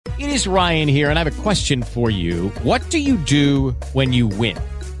It is Ryan here, and I have a question for you. What do you do when you win?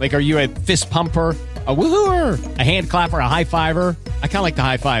 Like, are you a fist pumper, a woohooer, a hand clapper, a high fiver? I kind of like the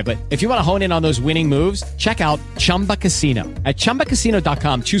high five, but if you want to hone in on those winning moves, check out Chumba Casino. At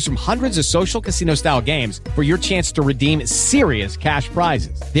ChumbaCasino.com, choose from hundreds of social casino-style games for your chance to redeem serious cash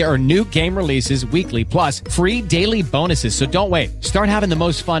prizes. There are new game releases weekly, plus free daily bonuses. So don't wait. Start having the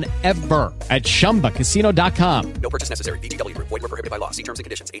most fun ever at ChumbaCasino.com. No purchase necessary. VGW. Void where prohibited by law. See terms and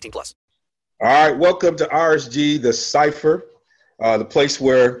conditions. 18+. All right, welcome to RSG, the Cipher, the place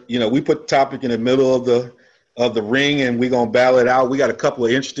where, we put the topic in the middle of the ring and we're going to battle it out. We got a couple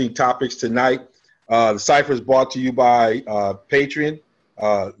of interesting topics tonight. The Cipher is brought to you by Patreon,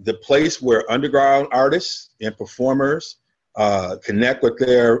 the place where underground artists and performers connect with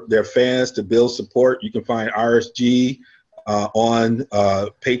their fans to build support. You can find RSG on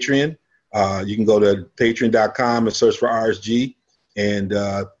Patreon. You can go to patreon.com and search for RSG and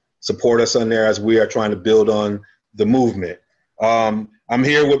support us on there as we are trying to build on the movement. I'm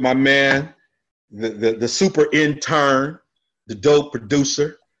here with my man, the super intern, the dope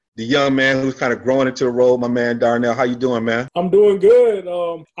producer, the young man who's kind of growing into the role, my man Darnell. How you doing, man? I'm doing good.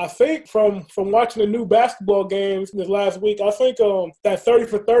 I think from watching the new basketball games this last week, I think that 30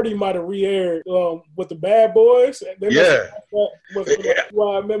 for 30 might have re-aired with the Bad Boys. Yeah.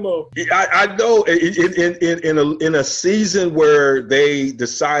 Why memo? I know in a season where they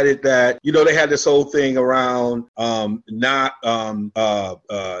decided that, they had this whole thing around not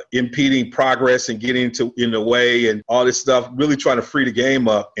impeding progress and getting in the way and all this stuff, really trying to free the game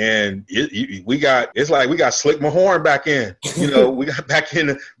up. And we got Slick Mahorn back in. We got back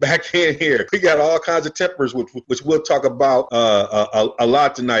in here. We got all kinds of tempers, which we'll talk about a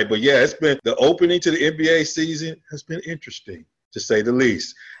lot tonight. But yeah, it's been the opening to the NBA season has been interesting, to say the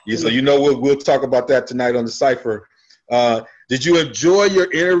least. Yeah, so we'll talk about that tonight on the Cipher. Did you enjoy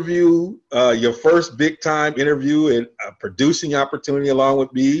your interview, your first big time interview and producing opportunity along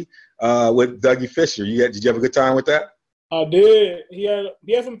with me with Dougie Fisher? Did you have a good time with that? I did. He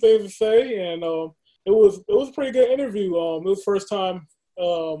had some things to say, and it was a pretty good interview. It was first time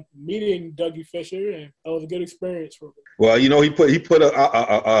meeting Dougie Fisher, and it was a good experience for me. Well, he put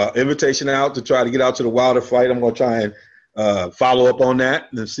a invitation out to try to get out to the Wilder fight. I'm going to try and follow up on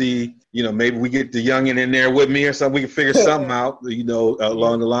that and see, maybe we get the youngin in there with me or something. We can figure something out,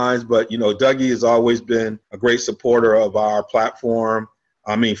 along the lines. But, Dougie has always been a great supporter of our platform.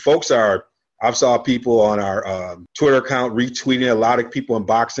 I mean, I've saw people on our Twitter account retweeting, a lot of people in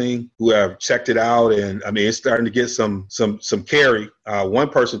boxing who have checked it out. And I mean, it's starting to get some carry. One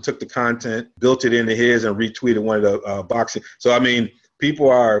person took the content, built it into his and retweeted one of the boxing. So, I mean,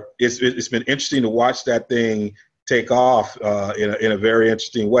 it's been interesting to watch that thing take off in a very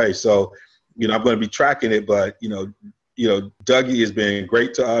interesting way. So, I'm going to be tracking it, but, Dougie has been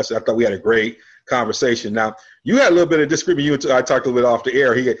great to us. I thought we had a great conversation. Now, you had a little bit of disagreement. I talked a little bit off the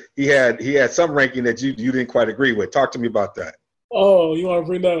air. He had some ranking that you didn't quite agree with. Talk to me about that. Oh, you want to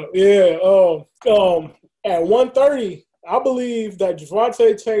bring that up? Yeah. At 130, I believe that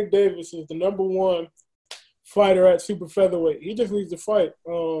Gervonta Tank Davis is the number one fighter at super featherweight. He just needs to fight.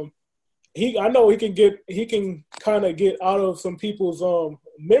 I know he can kind of get out of some people's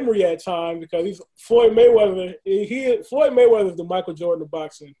memory at times because he's Floyd Mayweather. Floyd Mayweather is the Michael Jordan of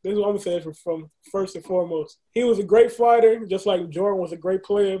boxing. This is what I'm saying from first and foremost. He was a great fighter, just like Jordan was a great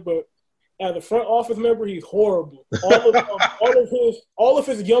player, but as a front office member, he's horrible. All of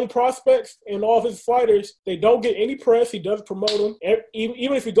his young prospects and all of his fighters, they don't get any press. He doesn't promote them.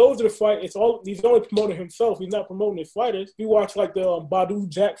 Even if he goes to the fight, he's only promoting himself. He's not promoting his fighters. You watch like the Badu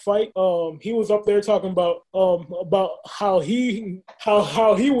Jack fight. He was up there talking about how he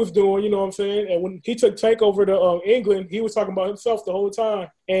was doing. You know what I'm saying? And when he took Tank over to England, he was talking about himself the whole time.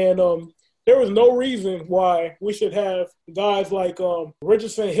 And there was no reason why we should have guys like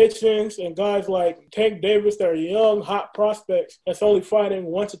Richardson Hitchens and guys like Tank Davis that are young, hot prospects that's only fighting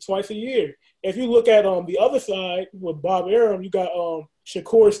once or twice a year. If you look at the other side with Bob Arum, you got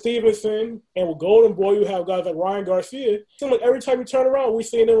Shakur Stevenson, and with Golden Boy, you have guys like Ryan Garcia. It seems like every time you turn around, we're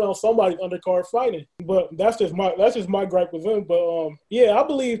seeing them on somebody's undercard fighting. But that's just my gripe with him. But yeah, I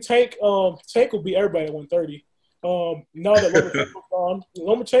believe Tank will beat everybody at 130. Now that Lomachenko's gone,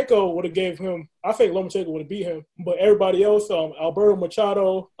 Lomachenko would have gave him. I think Lomachenko would have beat him. But everybody else, Alberto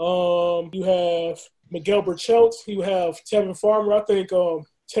Machado, you have Miguel Burchelt, you have Tevin Farmer. I think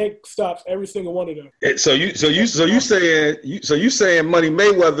Tank stops every single one of them. So you saying Money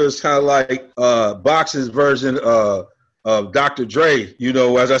Mayweather is kind of like boxing's version of of Dr. Dre. You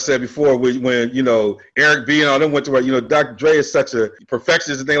know, as I said before, when you know Eric B and all them went to where, you know, Dr. Dre is such a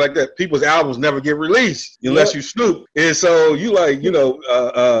perfectionist and thing like that. People's albums never get released unless you Snoop. And so you like, you know,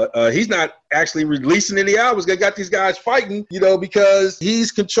 he's not actually releasing any albums. They got these guys fighting, you know, because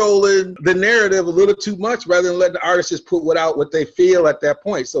he's controlling the narrative a little too much rather than letting the artists just put out what they feel at that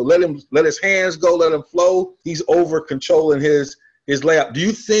point. So let his hands go, let him flow. He's over controlling his layout. Do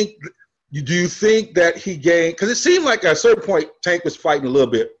you think that he gained? Because it seemed like at a certain point Tank was fighting a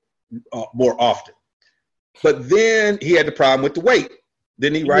little bit more often, but then he had the problem with the weight,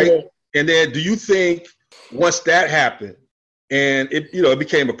 didn't he? Right? Yeah. And then do you think once that happened and it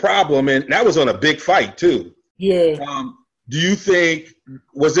became a problem, and that was on a big fight too? Yeah. Do you think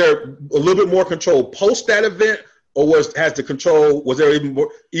was there a little bit more control post that event, or was there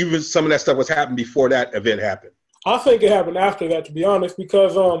even some of that stuff was happening before that event happened? I think it happened after that, to be honest,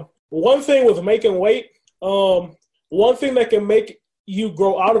 because one thing with making weight, one thing that can make you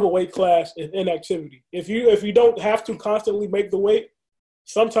grow out of a weight class is inactivity. If you don't have to constantly make the weight,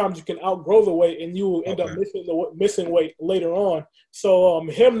 sometimes you can outgrow the weight and you will end up missing weight later on. So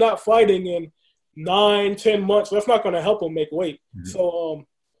him not fighting in 9-10 months, that's not going to help him make weight. Mm-hmm.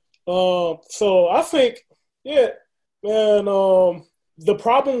 So I think, and the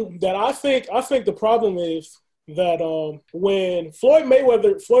problem that I think the problem is that when Floyd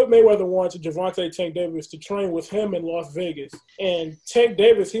Mayweather wanted Gervonta Tank Davis to train with him in Las Vegas, and Tank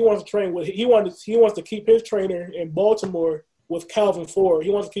Davis he wants to keep his trainer in Baltimore with Calvin Ford. He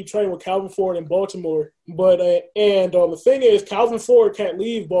wants to keep training with Calvin Ford in Baltimore. But the thing is, Calvin Ford can't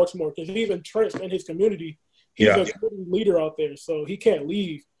leave Baltimore because he's entrenched in his community. He's a community leader out there, so he can't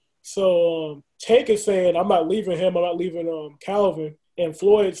leave. So Tank is saying, I'm not leaving him. I'm not leaving Calvin. And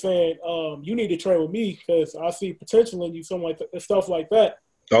Floyd saying, you need to train with me because I see potential in you, stuff like that.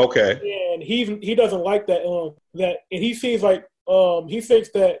 Okay. And he doesn't like that. And he seems like he thinks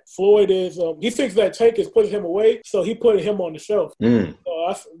that Floyd is he thinks that Tank is putting him away, so he put him on the shelf. So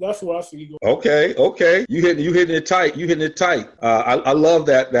that's what I see going. Okay. You hitting it tight. I love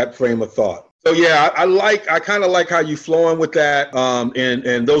that frame of thought. So yeah, I kind of like how you flowing with that,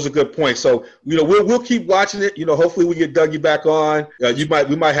 and those are good points. So we'll keep watching it. Hopefully we get Dougie back on.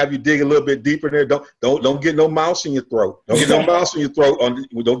 We might have you dig a little bit deeper there. Don't get no mouse in your throat. Don't get no mouse in your throat.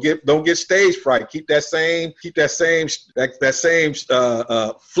 Don't get stage fright. Keep that same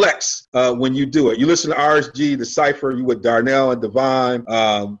flex when you do it. You listen to RSG, the Cipher. You with Darnell and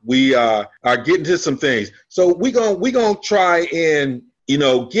Devon. We are getting to some things. So we gonna try and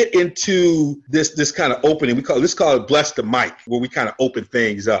get into this kind of opening. Let's call it Bless the Mic, where we kind of open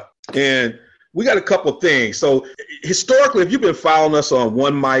things up. And we got a couple things. So historically, if you've been following us on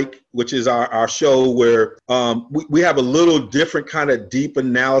One Mic, which is our show where we have a little different kind of deep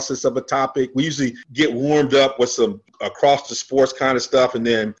analysis of a topic. We usually get warmed up with some across the sports kind of stuff, and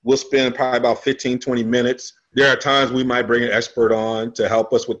then we'll spend probably about 15, 20 minutes. There are times we might bring an expert on to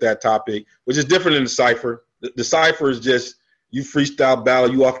help us with that topic, which is different than the Cipher. The Cipher is just you freestyle battle,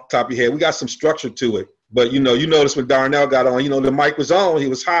 you off the top of your head. We got some structure to it. But, you notice when Darnell got on, the mic was on, he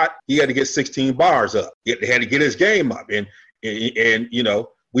was hot. He had to get 16 bars up. He had to get his game up. And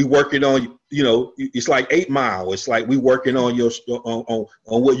we working on, it's like 8 Mile. It's like we working on on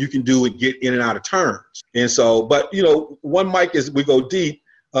what you can do and get in and out of turns. And so, but, One Mic is we go deep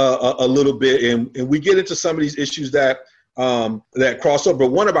a little bit and we get into some of these issues that cross over.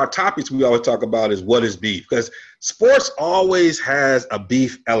 But one of our topics we always talk about is what is beef, because sports always has a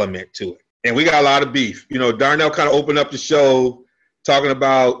beef element to it. And we got a lot of beef. Darnell kind of opened up the show talking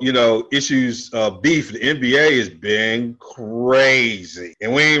about, issues of beef. The NBA has been crazy.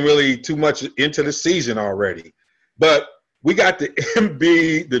 And we ain't really too much into the season already. But we got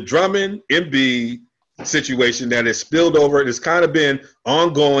the Drummond Embiid situation that has spilled over. It's kind of been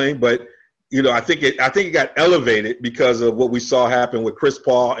ongoing, but I think it got elevated because of what we saw happen with Chris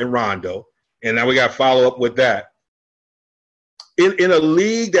Paul and Rondo, and now we got to follow up with that. In a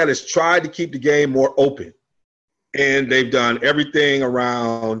league that has tried to keep the game more open, and they've done everything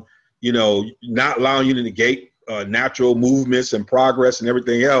around, not allowing you to negate natural movements and progress and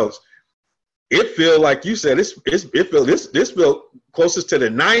everything else, it feels like you said this felt closest to the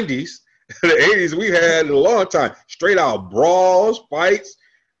 90s, the 80s we had in a long time. Straight out brawls, fights.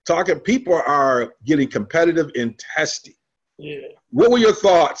 People are getting competitive and testy. Yeah. What were your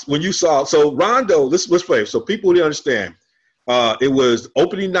thoughts when you saw? So Rondo, let's play. So people didn't understand. It was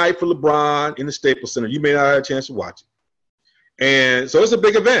opening night for LeBron in the Staples Center. You may not have a chance to watch it, and so it's a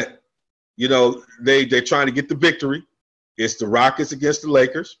big event. They're trying to get the victory. It's the Rockets against the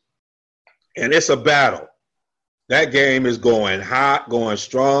Lakers, and it's a battle. That game is going hot, going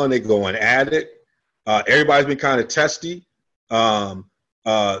strong. They're going at it. Everybody's been kind of testy.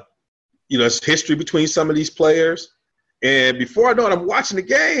 It's history between some of these players. And before I know it, I'm watching the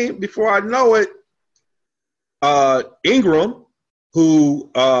game. Before I know it, Ingram, who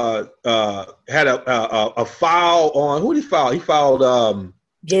had a foul on – who did he foul? He fouled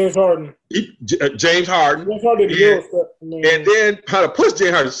James Harden. James Harden. And then kind of pushed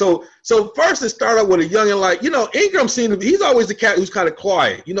James Harden. So first it started with a youngin' like, Ingram he's always the cat who's kind of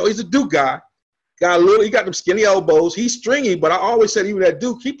quiet. He's a Duke guy. He got them skinny elbows. He's stringy, but I always said even at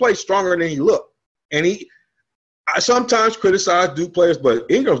Duke, he plays stronger than he looked. And I sometimes criticize Duke players, but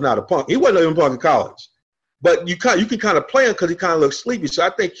Ingram's not a punk. He wasn't even a punk in college. But you can kind of play him because he kind of looks sleepy. So I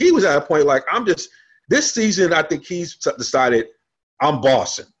think he was at a point like, this season, I think he's decided I'm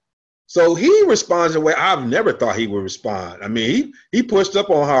bossing. So he responds in a way I've never thought he would respond. I mean, he pushed up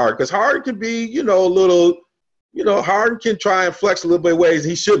on Harden because Harden can be, a little, Harden can try and flex a little bit of ways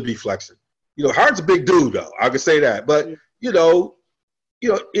he should be flexing. Harden's a big dude, though. I can say that. But,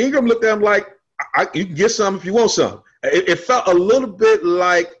 Ingram looked at him like, you can get some if you want some. It felt a little bit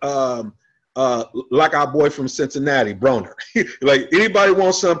like our boy from Cincinnati, Broner. Like, anybody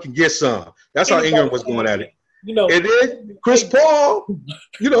wants some can get some. That's how Ingram was going at it. And then Chris Paul,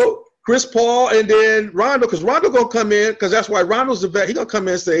 and then Rondo, because Rondo going to come in, because that's why Rondo's the vet. He's going to come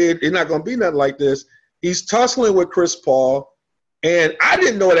in and say it's not going to be nothing like this. He's tussling with Chris Paul. And I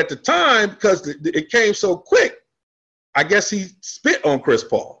didn't know it at the time because it came so quick. I guess he spit on Chris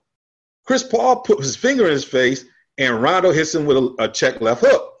Paul. Chris Paul put his finger in his face, and Rondo hits him with a check left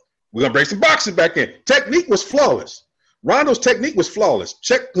hook. We're going to bring some boxing back in. Technique was flawless. Rondo's technique was flawless.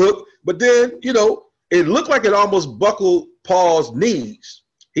 Check hook, but then, it looked like it almost buckled Paul's knees.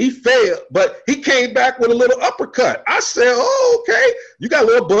 He failed, but he came back with a little uppercut. I said, okay, you got a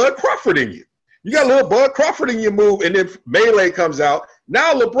little Bud Crawford in you. You got a little Bud Crawford in your move, and then Melee comes out.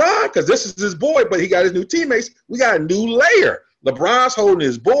 Now LeBron, because this is his boy, but he got his new teammates, we got a new layer. LeBron's holding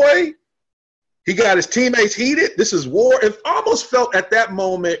his boy. He got his teammates heated. This is war. It almost felt at that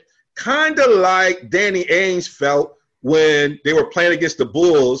moment kind of like Danny Ainge felt when they were playing against the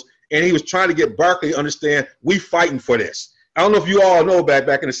Bulls, and he was trying to get Barkley to understand we fighting for this. I don't know if you all know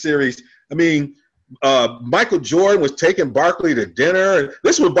back in the series. I mean, Michael Jordan was taking Barkley to dinner. And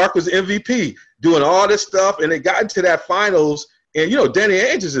this was Barkley's MVP, doing all this stuff, and they got into that finals. And, Danny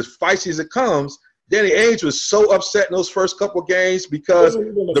Ainge is as feisty as it comes. Danny Ainge was so upset in those first couple games because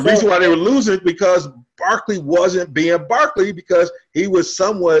the reason why they were losing is because Barkley wasn't being Barkley because he was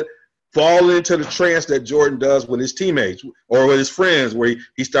somewhat falling into the trance that Jordan does with his teammates or with his friends where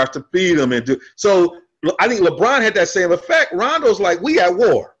he starts to feed them. So I think LeBron had that same effect. Rondo's like, we at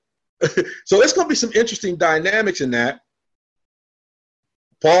war. So it's going to be some interesting dynamics in that.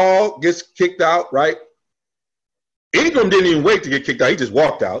 Paul gets kicked out, right? Ingram didn't even wait to get kicked out. He just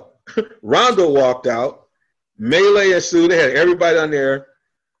walked out. Rondo walked out. Melee and Sue, they had everybody on there.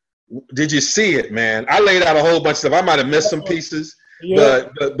 Did you see it, man? I laid out a whole bunch of stuff. I might have missed some pieces,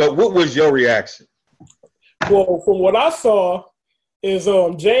 but what was your reaction? Well, from what I saw is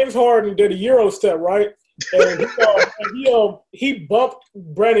James Harden did a Euro step, right? And he bumped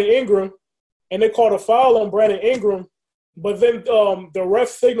Brandon Ingram, and they called a foul on Brandon Ingram. But then the ref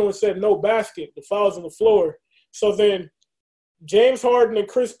signaled and said no basket. The foul's on the floor. So then James Harden and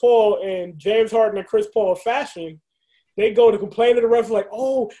Chris Paul fashion, they go to complain to the ref like,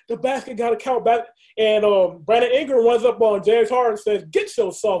 oh, the basket got to count back. And Brandon Ingram runs up on James Harden and says, get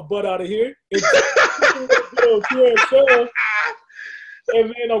your soft butt out of here. And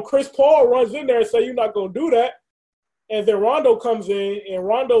then Chris Paul runs in there and say, you're not going to do that. And then Rondo comes in, and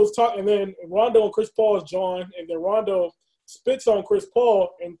Rondo's talking, and then Rondo and Chris Paul's joined, and then Rondo spits on Chris Paul,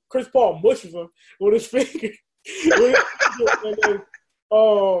 and Chris Paul mushes him with his finger. And then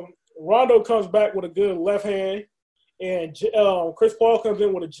Rondo comes back with a good left hand, and Chris Paul comes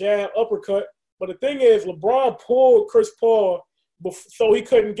in with a jab uppercut. But the thing is, LeBron pulled Chris Paul so he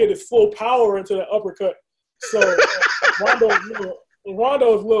couldn't get his full power into the uppercut. So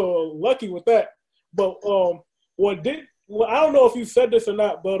Rondo's a little lucky with that. But I don't know if you said this or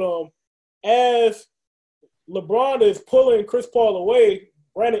not, but as LeBron is pulling Chris Paul away,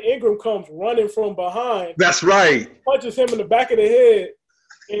 Brandon Ingram comes running from behind. That's right. Punches him in the back of the head.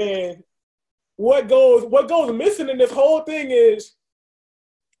 And what goes missing in this whole thing is,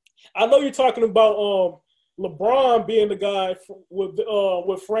 I know you're talking about LeBron being the guy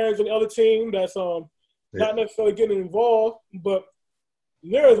with friends and the other team that's not necessarily getting involved, but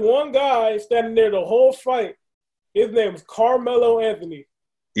there is one guy standing there the whole fight. His name is Carmelo Anthony.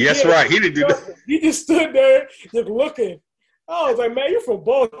 Yes, right. He didn't do that. He just stood there just looking. I was like, man, you're from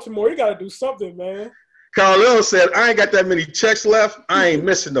Baltimore. You got to do something, man. Carmelo said, I ain't got that many checks left. I ain't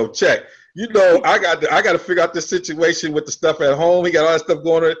missing no check. I got to figure out this situation with the stuff at home. He got all that stuff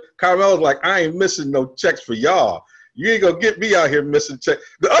going on. Carmelo's like, I ain't missing no checks for y'all. You ain't gonna get me out here missing checks.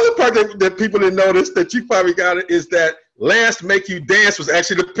 The other part that people didn't notice that you probably got it is that Lance Make You Dance was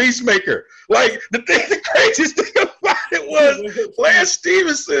actually the peacemaker. Like the craziest thing about it was Lance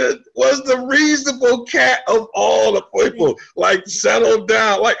Stevenson was the reasonable cat of all the people. Like settle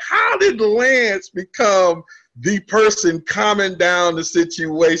down. Like how did Lance become the person calming down the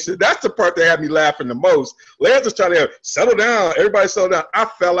situation? That's the part that had me laughing the most. Lance was trying to settle down. Everybody settle down. I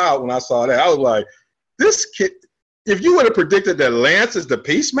fell out when I saw that. I was like, this kid. If you would have predicted that Lance is the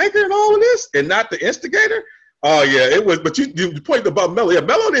peacemaker in all of this and not the instigator, oh yeah, it was. But you pointed about Melo. Yeah,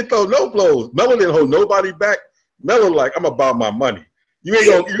 Melo didn't throw no blows. Melo didn't hold nobody back. Melo like, I'm about my money. You ain't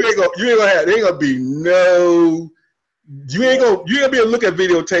gonna have. There ain't gonna be no. You ain't gonna be able to look at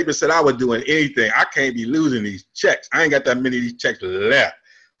videotape and said I was doing anything. I can't be losing these checks. I ain't got that many of these checks left.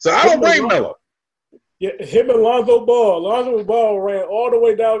 So I don't blame Melo. Yeah, him and Lonzo Ball. Lonzo Ball ran all the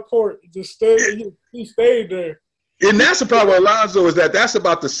way down court. Just stayed. He stayed there. And that's the problem with Alonzo is that's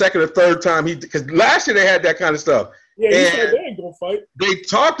about the second or third time because last year they had that kind of stuff. Yeah, he said they ain't gonna fight. They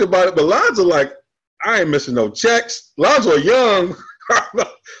talked about it, but Lonzo like, I ain't missing no checks. Lonzo young.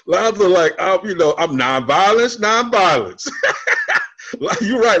 Lonzo like, I'm nonviolence.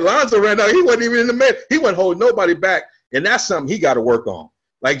 You're right. Lonzo ran out. He wasn't even in the mid. He wasn't holding nobody back, and that's something he got to work on.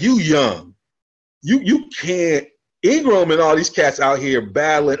 Like you young, you can't. Ingram and all these cats out here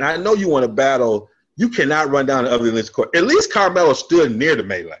battling. I know you want to battle. You cannot run down the other end of this court. At least Carmelo stood near the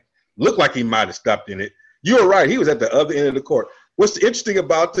melee. Looked like he might have stopped in it. You were right. He was at the other end of the court. What's interesting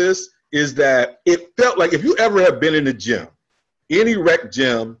about this is that it felt like if you ever have been in the gym, any rec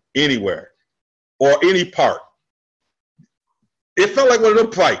gym, anywhere, or any park, it felt like one of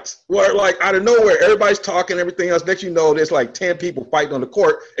them fights where, like, out of nowhere, everybody's talking, everything else. Next you know, there's like 10 people fighting on the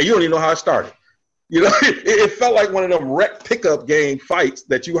court, and you don't even know how it started. You know, it felt like one of them rec pickup game fights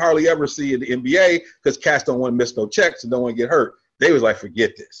that you hardly ever see in the NBA because cats don't want to miss no checks and don't want to get hurt. They was like,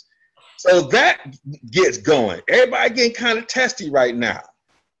 forget this. So that gets going. Everybody getting kind of testy right now.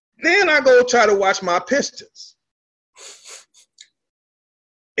 Then I go try to watch my Pistons.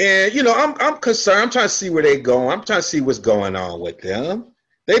 And, I'm concerned. I'm trying to see where they go. I'm trying to see what's going on with them.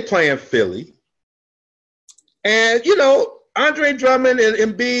 They playing Philly. And, Andre Drummond and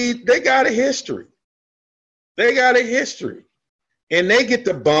Embiid, they got a history. And they get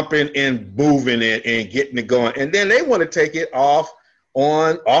the bumping and moving it and getting it going. And then they want to take it off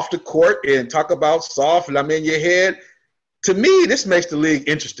the court and talk about soft and I'm in your head. To me, this makes the league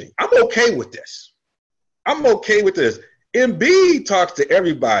interesting. I'm okay with this. Embiid talks to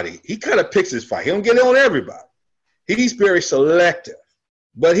everybody. He kind of picks his fight. He don't get it on everybody. He's very selective.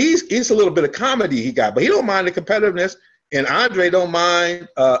 But he's a little bit of comedy he got. But he don't mind the competitiveness. And Andre don't mind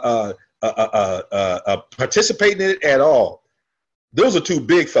participating in it at all. Those are two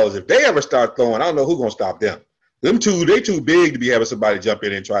big fellas. If they ever start throwing, I don't know who's going to stop them. Them two, they too big to be having somebody jump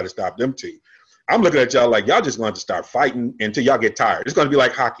in and try to stop them two. I'm looking at y'all like y'all just going to start fighting until y'all get tired. It's going to be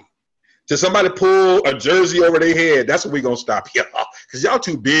like hockey. Till somebody pull a jersey over their head, that's when we're going to stop y'all because y'all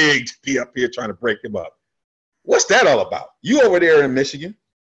too big to be up here trying to break them up. What's that all about? You over there in Michigan.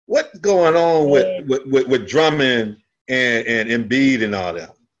 What's going on with Drummond and Embiid and all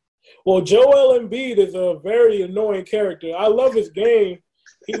that? Well, Joel Embiid is a very annoying character. I love his game.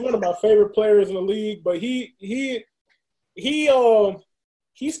 He's one of my favorite players in the league, but he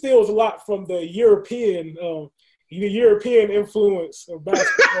steals a lot from the European influence of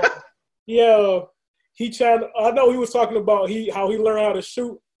basketball. I know he was talking about how he learned how to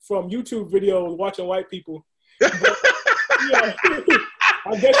shoot from YouTube videos watching white people. But, I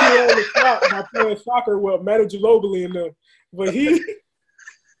guess he learned the shot by playing soccer with Manu Ginobili and them. But he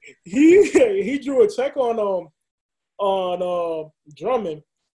drew a check on Drummond,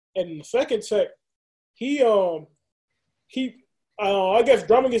 and in the second check, I guess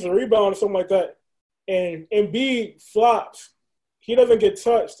Drummond gets a rebound or something like that, and Embiid flops. He doesn't get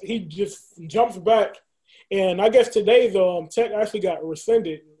touched. He just jumps back, and I guess today's check actually got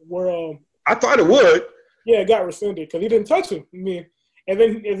rescinded. Where I thought it would. Yeah, it got rescinded because he didn't touch him. I mean, and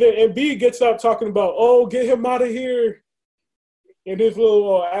then Embiid gets up talking about, get him out of here. In his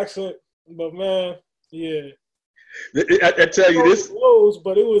little accent, but man, yeah. I tell you this, close,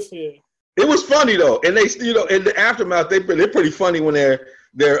 but it was It was funny though, and they, in the aftermath, they're pretty funny when they're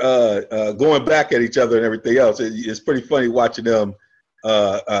going back at each other and everything else. It's pretty funny watching them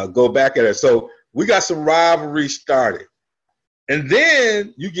go back at it. So we got some rivalry started, and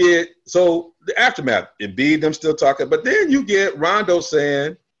then you get the aftermath. Embiid them still talking, but then you get Rondo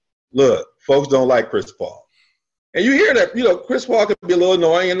saying, "Look, folks don't like Chris Paul." And you hear that, Chris Paul can be a little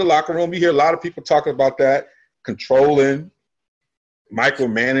annoying in the locker room. You hear a lot of people talking about that, controlling,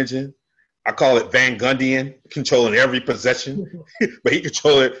 micromanaging. I call it Van Gundian, controlling every possession. But he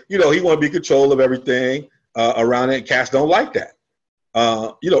controlling, he want to be in control of everything around it. And cats don't like that.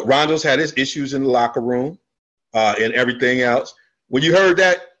 Rondo's had his issues in the locker room and everything else. When you heard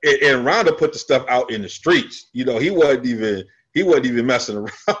that, and Rondo put the stuff out in the streets, he wasn't even messing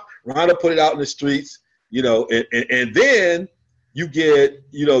around. Rondo put it out in the streets. And then you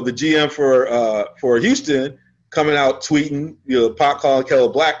get, the GM for Houston coming out tweeting, Pop calling Kelly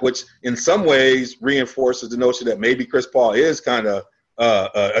Black, which in some ways reinforces the notion that maybe Chris Paul is kind of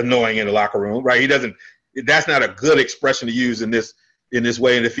annoying in the locker room, right? That's not a good expression to use in this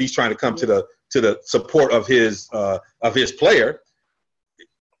way. And if he's trying to come to the support of his player,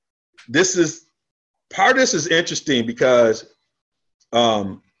 part of this is interesting because,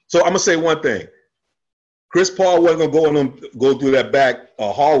 so I'm gonna say one thing. Chris Paul wasn't going to go through that back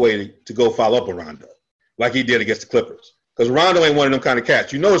hallway to go follow up with Rondo like he did against the Clippers. Because Rondo ain't one of them kind of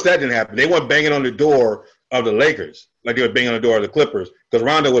cats. You notice that didn't happen. They weren't banging on the door of the Lakers like they were banging on the door of the Clippers because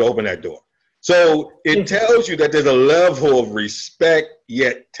Rondo would open that door. So it tells you that there's a level of respect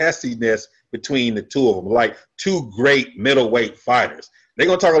yet testiness between the two of them, like two great middleweight fighters. They're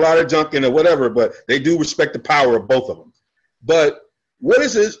going to talk a lot of junk in or whatever, but they do respect the power of both of them. But what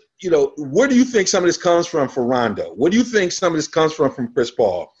is this? Where do you think some of this comes from for Rondo? Where do you think some of this comes from Chris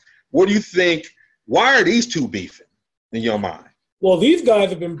Paul? What do you think? Why are these two beefing in your mind? Well, these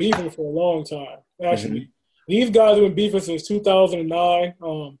guys have been beefing for a long time, actually. Mm-hmm. These guys have been beefing since 2009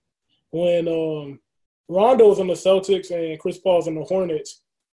 when Rondo was on the Celtics and Chris Paul was on the Hornets.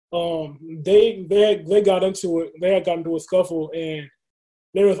 They got into it. They had gotten into a scuffle, and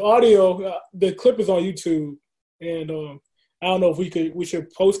there was audio. The clip is on YouTube, and I don't know if we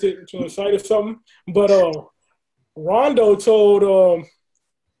should post it to the site or something. But Rondo told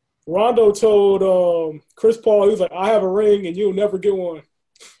Chris Paul, he was like, "I have a ring and you'll never get one."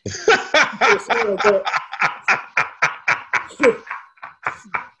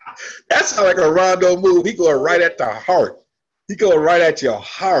 That sounds like a Rondo move. He going right at the heart. He going right at your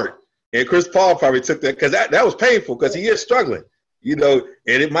heart. And Chris Paul probably took that because that was painful because he is struggling, and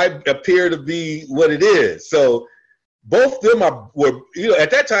it might appear to be what it is. So both of them were at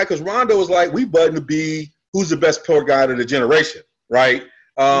that time because Rondo was like, we budding to be who's the best point guard of the generation, right?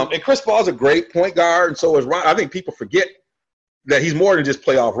 And Chris Paul's a great point guard, and so is Rondo. I think people forget that he's more than just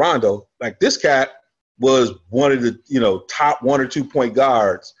playoff Rondo. Like this cat was one of the top 1 or 2 point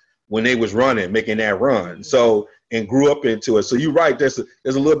guards when they was making that run. So and grew up into it. So you're right. There's a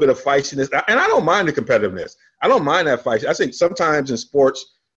little bit of feistiness, and I don't mind the competitiveness. I don't mind that fight. I think sometimes in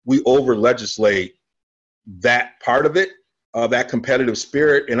sports we over legislate that part of it, that competitive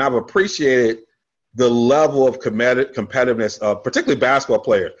spirit, and I've appreciated the level of competitiveness of particularly basketball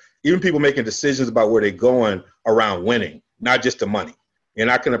players, even people making decisions about where they're going around winning, not just the money.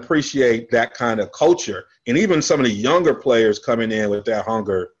 And I can appreciate that kind of culture, and even some of the younger players coming in with that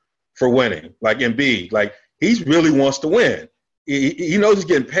hunger for winning, like Embiid. Like he really wants to win. He knows he's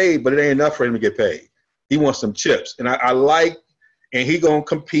getting paid, but it ain't enough for him to get paid. He wants some chips, and I like, and he gonna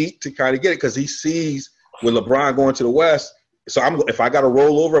compete to kind of get it because he sees with LeBron going to the West. So if I got to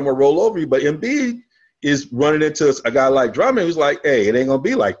roll over, I'm gonna roll over you. But Embiid is running into a guy like Drummond who's like, hey, it ain't gonna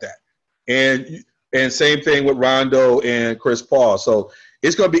be like that. And same thing with Rondo and Chris Paul. So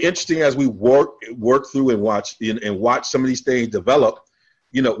it's gonna be interesting as we work through and watch some of these things develop.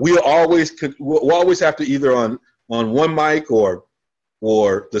 We'll always have to either on one mic or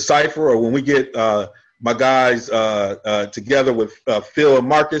the Cipher, or when we get my guys together with Phil and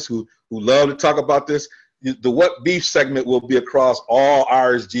Marcus who love to talk about this. The What Beef segment will be across all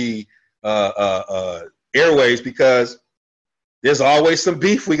RSG airways because there's always some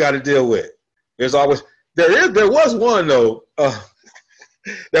beef we got to deal with. There was one though that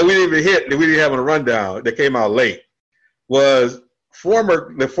we didn't even hit, that we didn't have on a rundown, that came out late, was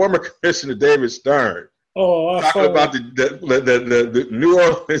the former commissioner David Stern talking about the New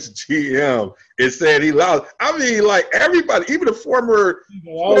Orleans GM. It said he lost. I mean, like everybody, even the former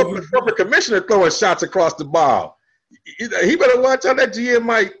commissioner throwing shots across the bow. He better watch out. That GM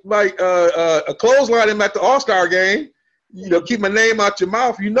might a clothesline him at the All-Star game. Keep my name out your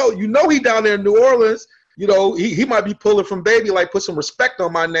mouth. He down there in New Orleans. He might be pulling from baby, like put some respect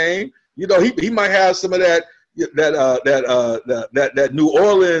on my name. He might have some of that New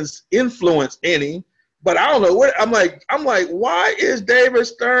Orleans influence in him. But I don't know what I'm like. Why is David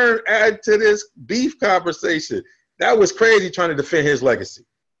Stern added to this beef conversation? That was crazy, trying to defend his legacy.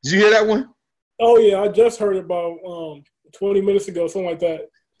 Did you hear that one? Oh yeah, I just heard about 20 minutes ago, something like that.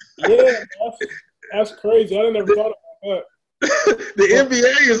 Yeah, That's crazy. I never thought about that. The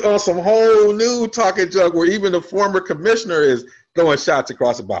NBA is on some whole new talking junk where even the former commissioner is throwing shots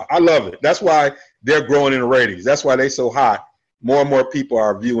across the box. I love it. That's why they're growing in the ratings. That's why they're so hot. More and more people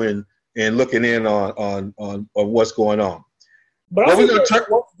are viewing and looking in on what's going on. But I think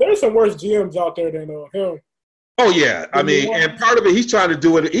there's some worse GMs out there than him. Oh yeah, I mean, and part of it, he's trying to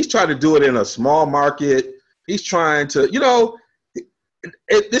do it. He's trying to do it in a small market. He's trying to,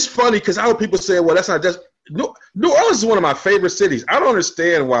 it's funny because I heard people say, "Well, that's not just New Orleans is one of my favorite cities." I don't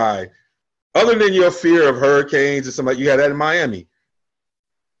understand why, other than your fear of hurricanes and something, you had that in Miami.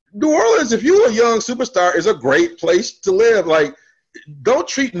 New Orleans, if you're a young superstar, is a great place to live. Like, don't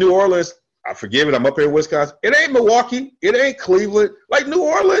treat New Orleans. I forgive it. I'm up here in Wisconsin. It ain't Milwaukee. It ain't Cleveland. Like, New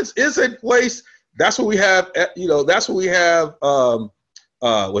Orleans is a place. That's what we have. That's what we have.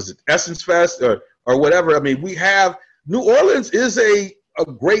 Was it Essence Fest or whatever? I mean, we have New Orleans is a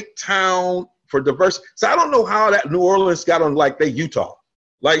great town for diversity. So I don't know how that New Orleans got on like Utah.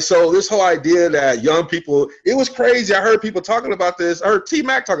 Like, so this whole idea that young people, it was crazy. I heard people talking about this. I heard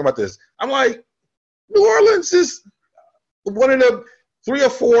T-Mac talking about this. I'm like, New Orleans is one of the 3 or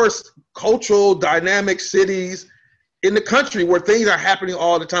 4 cultural dynamic cities in the country where things are happening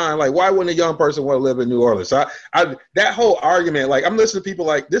all the time. Like, why wouldn't a young person want to live in New Orleans? So that whole argument, like, I'm listening to people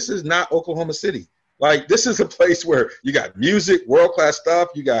like, this is not Oklahoma City. Like, this is a place where you got music, world-class stuff,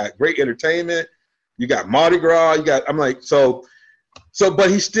 you got great entertainment, you got Mardi Gras, I'm like, but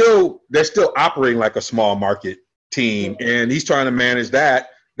they're still operating like a small market team, and he's trying to manage that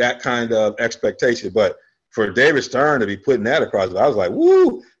kind of expectation. But for David Stern to be putting that across, I was like,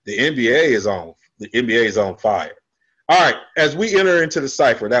 woo, the NBA is on fire. All right, as we enter into the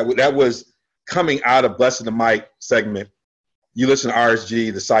Cipher, that was coming out of Blessing the Mic segment. You listen to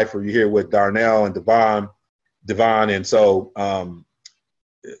RSG, the Cipher. You're here with Darnell and Devon, and so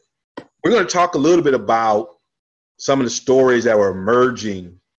we're going to talk a little bit about some of the stories that were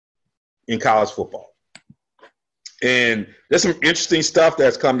emerging in college football. And there's some interesting stuff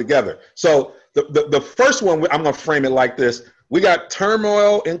that's come together. So the first one, I'm going to frame it like this. We got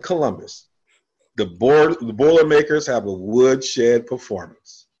turmoil in Columbus. The Boilermakers have a woodshed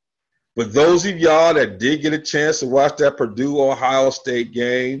performance. But those of y'all that did get a chance to watch that Purdue-Ohio State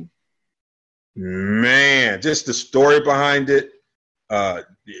game, man, just the story behind it.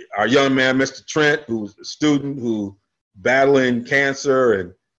 Our young man, Mr. Trent, who's a student who battling cancer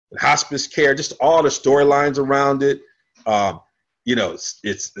and hospice care, just all the storylines around it.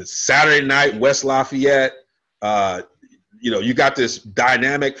 It's Saturday night, West Lafayette. You got this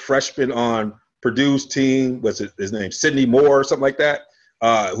dynamic freshman on Purdue's team. What's his name? Sidney Moore or something like that,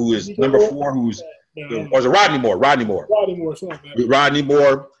 who is number 4, or is it Rodney Moore? Rodney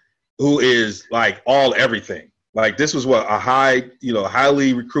Moore, who is like all everything. Like, this was a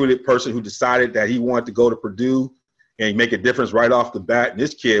highly recruited person who decided that he wanted to go to Purdue and make a difference right off the bat. And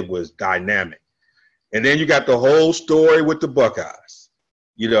this kid was dynamic. And then you got the whole story with the Buckeyes,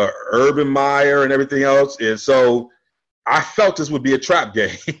 Urban Meyer and everything else. And so I felt this would be a trap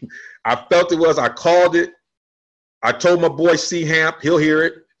game. I felt it was. I called it. I told my boy C Hamp, he'll hear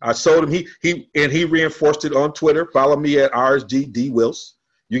it. I told him he reinforced it on Twitter. Follow me at RSGDWills.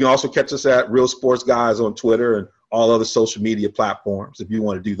 You can also catch us at Real Sports Guys on Twitter and all other social media platforms if you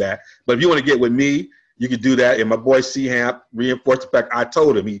want to do that. But if you want to get with me, you can do that. And my boy C Hamp reinforced the fact I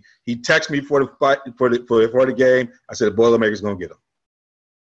told him. He texted me for the fight for the game. I said the Boilermakers gonna get him.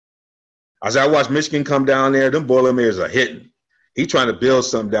 I said I watched Michigan come down there. Them Boilermakers are hitting. He trying to build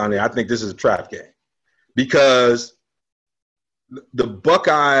something down there. I think this is a trap game because the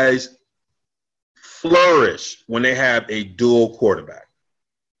Buckeyes flourish when they have a dual quarterback.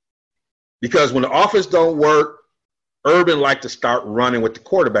 Because when the offense don't work, Urban like to start running with the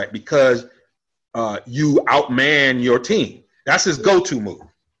quarterback because you outman your team. That's his go-to move.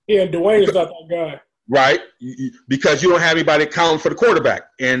 Yeah, Dwayne is not that guy. Right? Because you don't have anybody counting for the quarterback.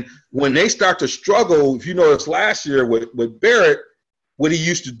 And when they start to struggle, if you noticed last year with Barrett, what he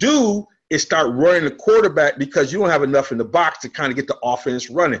used to do is start running the quarterback because you don't have enough in the box to kind of get the offense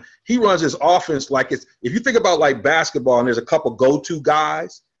running. He runs his offense like it's – if you think about like basketball and there's a couple go-to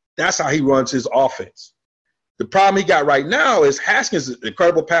guys, that's how he runs his offense. The problem he got right now is Haskins is an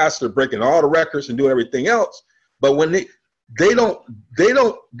incredible passer, breaking all the records and doing everything else. But when they don't,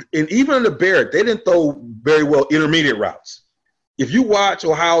 and even in the Barrett, they didn't throw very well intermediate routes. If you watch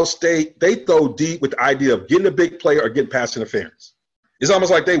Ohio State, they throw deep with the idea of getting a big play or getting pass interference. It's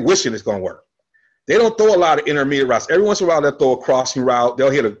almost like they wishing it's going to work. They don't throw a lot of intermediate routes. Every once in a while, they'll throw a crossing route. They'll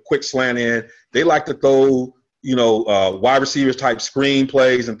hit a quick slant in. They like to throw, wide receivers type screen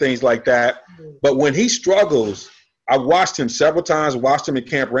plays and things like that. But when he struggles, I watched him several times, watched him in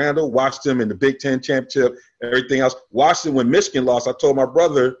Camp Randall, watched him in the Big Ten championship, everything else. Watched him when Michigan lost. I told my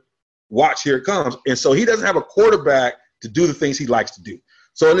brother, watch, here it comes. And so he doesn't have a quarterback to do the things he likes to do.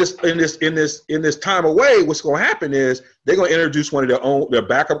 So in this time away, what's going to happen is they're going to introduce one of their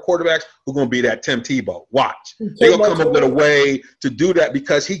backup quarterbacks who's going to be that Tim Tebow. Watch. They're going to come up with a way to do that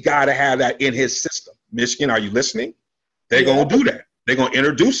because he got to have that in his system. Michigan, are you listening? They're going to do that. They're going to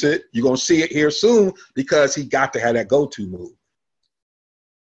introduce it. You're going to see it here soon because he got to have that go-to move.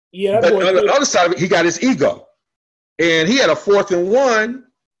 Yeah. But on the other side of it, he got his ego. And he had a 4th and 1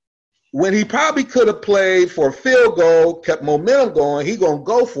 when he probably could have played for a field goal, kept momentum going. He going to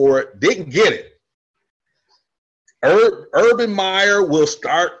go for it, didn't get it. Urban Meyer will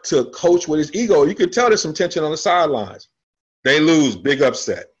start to coach with his ego. You can tell there's some tension on the sidelines. They lose, big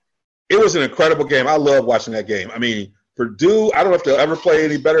upset. It was an incredible game. I love watching that game. I mean, Purdue, I don't know if they'll ever play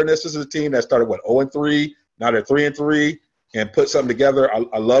any better than this. This is a team that started, 0-3, now they're 3-3, and put something together.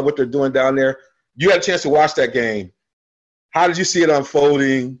 I love what they're doing down there. You had a chance to watch that game. How did you see it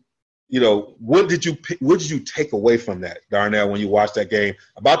unfolding? What did you take away from that, Darnell, when you watched that game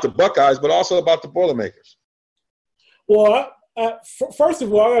about the Buckeyes, but also about the Boilermakers? Well, first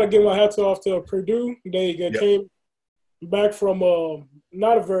of all, I got to give my hats off to Purdue. They came back from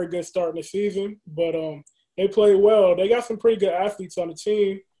not a very good start in the season, but they played well. They got some pretty good athletes on the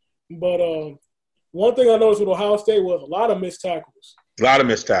team. But one thing I noticed with Ohio State was a lot of missed tackles. A lot of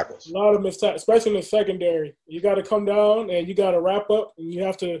missed tackles, especially in the secondary. You got to come down and you got to wrap up, and you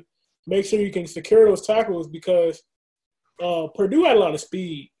have to make sure you can secure those tackles because Purdue had a lot of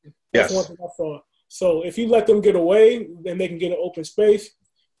speed. That's one thing I saw. So if you let them get away, then they can get an open space.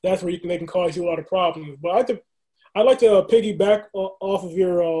 That's where they can cause you a lot of problems. But I'd like to piggyback off of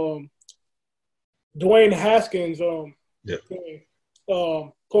your Dwayne Haskins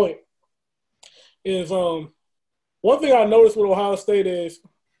point. Is one thing I noticed with Ohio State is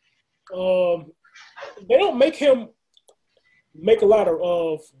they don't make him make a lot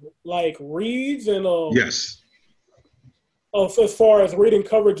of reads and as far as reading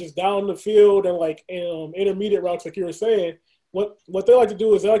coverages down the field and intermediate routes, like you were saying. What they like to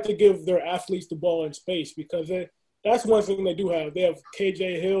do is they like to give their athletes the ball in space because that's one thing they do have. They have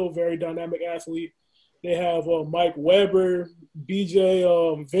KJ Hill, very dynamic athlete. They have Mike Weber, Ben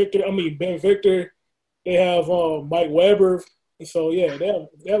Victor. They have Mike Weber. And so, yeah, they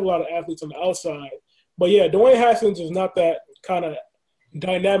have a lot of athletes on the outside. But, yeah, Dwayne Haskins is not that kind of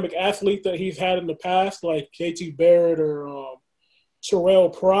dynamic athlete that he's had in the past, like JT Barrett or Terrell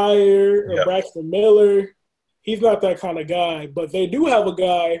Pryor or Braxton Miller. He's not that kind of guy. But they do have a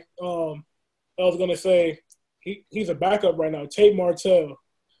guy, I was going to say, he's a backup right now, Tate Martell.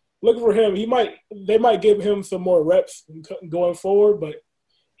 Looking for him. They might give him some more reps going forward, but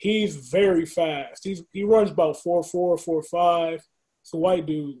he's very fast. He runs about 4.4, 4.5. It's a white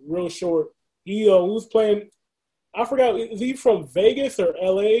dude, real short. He was playing. I forgot. Is he from Vegas or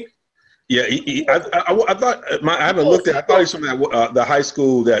LA? Yeah, I thought I haven't looked at. I thought he's from the high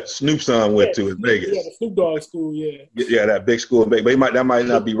school that Snoop's son went to in Vegas. Yeah, the Snoop Dogg school. Yeah. Yeah, that big school in Vegas. But that might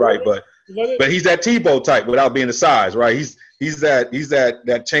not be right. But he's that Tebow type without being the size, right? He's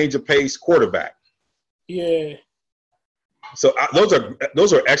that change of pace quarterback. Yeah. So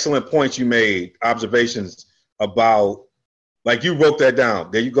those are excellent points you made. Observations about, like, you wrote that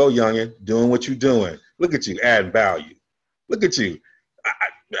down. There you go, youngin, doing what you're doing. Look at you, adding value. Look at you.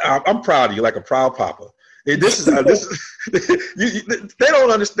 I'm proud of you, like a proud papa. And this is they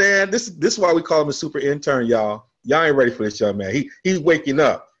don't understand. This is why we call him a super intern, y'all. Y'all ain't ready for this young man. He's waking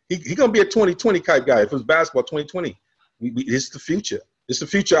up. He gonna be a 2020 type guy. If it was basketball, 2020. It's the future. It's the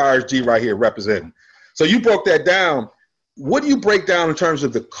future RSG right here representing. So you broke that down. What do you break down in terms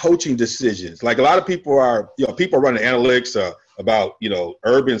of the coaching decisions? Like, a lot of people are running analytics about,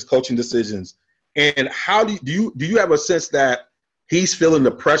 Urban's coaching decisions. And how do you have a sense that he's feeling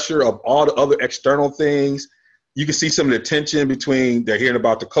the pressure of all the other external things? You can see some of the tension they're hearing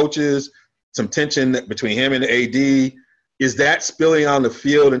about the coaches, some tension between him and the AD. Is that spilling on the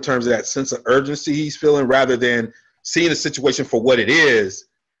field in terms of that sense of urgency he's feeling, rather than seeing the situation for what it is?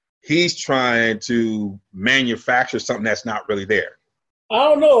 He's trying to manufacture something that's not really there. I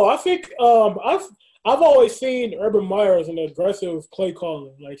don't know. I think I've always seen Urban Meyer as an aggressive play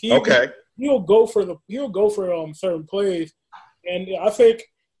caller. Like he'll go for certain plays, and I think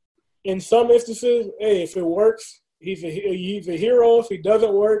in some instances, hey, if it works, he's a hero. If it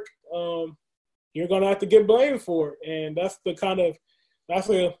doesn't work, you're gonna have to get blamed for it, and that's the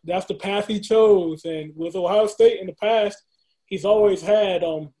path he chose. And with Ohio State in the past, he's always had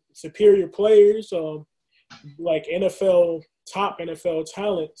superior players, like top NFL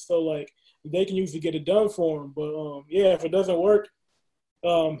talent. So, like, they can usually get it done for him. But if it doesn't work,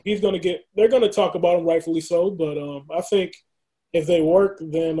 they're gonna talk about him, rightfully so. But I think if they work,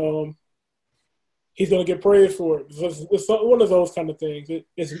 then he's gonna get praised for it. It's one of those kind of things.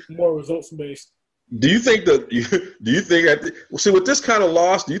 It's more results based. Do you think see with this kind of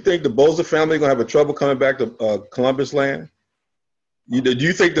loss, do you think the Bosa family gonna have a trouble coming back to Columbus land? Do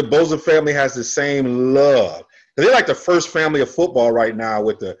you think the Bosa family has the same love? They're like the first family of football right now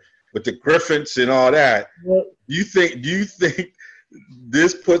with the Griffins and all that. Yep. Do you think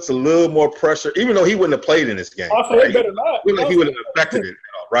this puts a little more pressure, even though he wouldn't have played in this game? Also, right? better not. He wouldn't have affected it,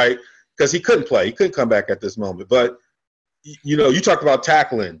 right? Because he couldn't play. He couldn't come back at this moment. But, you talked about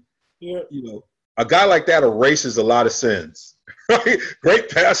tackling. Yeah. A guy like that erases a lot of sins, right? Great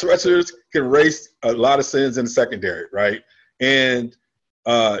pass rushers can erase a lot of sins in the secondary, right? And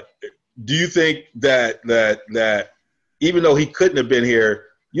do you think that even though he couldn't have been here,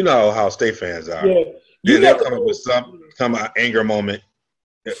 you know how State fans are. Yeah. They'll come up with some anger moment.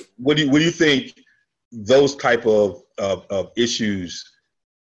 What do you think those type of issues,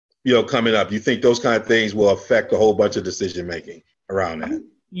 coming up? Do you think those kind of things will affect a whole bunch of decision making around that?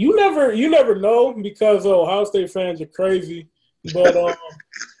 You never know because Ohio State fans are crazy, but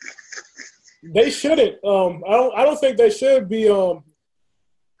they shouldn't. I don't think they should be. I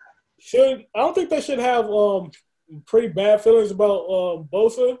don't think they should have pretty bad feelings about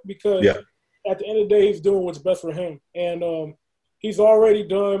Bosa because at the end of the day, he's doing what's best for him, and he's already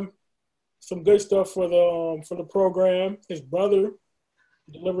done some good stuff for the program. His brother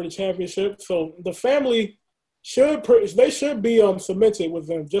delivered a championship, so the family should be cemented with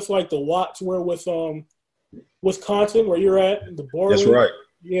them, just like the Watts were with Wisconsin, where you're at, the Borland. That's right.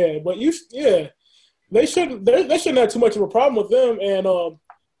 Yeah, but they shouldn't have too much of a problem with them, and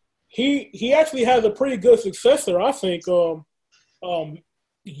he actually has a pretty good successor, I think.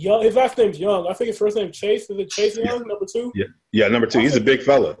 Young, his last name's Young. I think his first name Chase. Is it Chase Young, number 2? Yeah, number 2. He's a big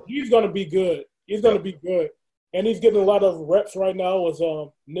fella. He's gonna be good. And he's getting a lot of reps right now with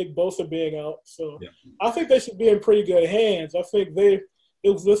Nick Bosa being out. So I think they should be in pretty good hands. I think this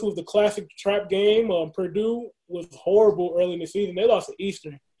was the classic trap game. Purdue was horrible early in the season. They lost to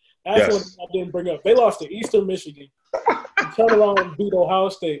Eastern. That's what I didn't bring up. They lost to Eastern Michigan. And turned around and beat Ohio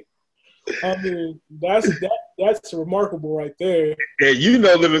State. I mean, that's remarkable right there. And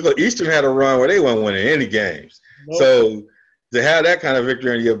Eastern had a run where they weren't winning any games. Nope. So to have that kind of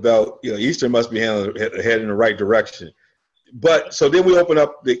victory in your belt, Eastern must be heading in the right direction. But so then we open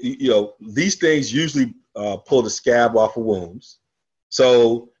up these things usually pull the scab off of wounds.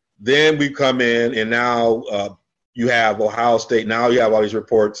 So then we come in and now you have Ohio State. Now you have all these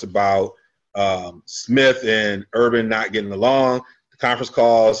reports about Smith and Urban not getting along. The conference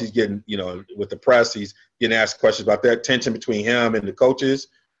calls, he's getting, with the press, he's getting asked questions about that tension between him and the coaches.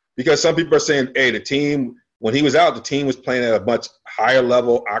 Because some people are saying, hey, the team – when he was out, the team was playing at a much higher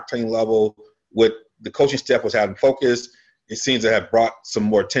level, octane level, with the coaching staff was having focus. It seems to have brought some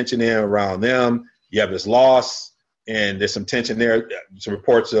more tension in around them. You have this loss, and there's some tension there. Some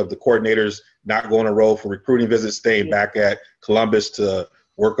reports of the coordinators not going on the road for recruiting visits, staying back at Columbus to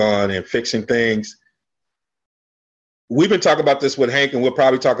work on and fixing things. We've been talking about this with Hank, and we'll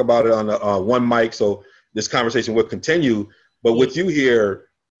probably talk about it on one mic, so this conversation will continue. But with you here,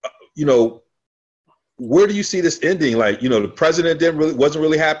 where do you see this ending? Like, the president wasn't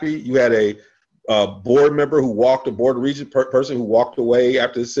really happy. You had a board member a board region person who walked away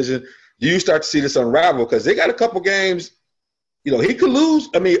after the decision. Do you start to see this unravel? Because they got a couple games. He could lose.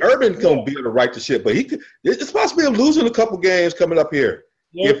 I mean, Urban can be able to right the ship, but it's possible of losing a couple games coming up here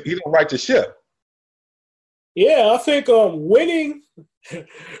if he don't right the ship. Yeah, I think winning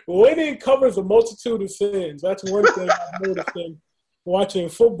covers a multitude of sins. That's one thing I've noticed in watching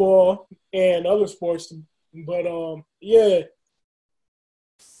football and other sports. But,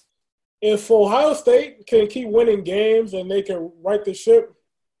 if Ohio State can keep winning games and they can right the ship,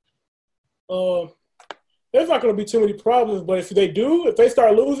 there's not going to be too many problems. But if they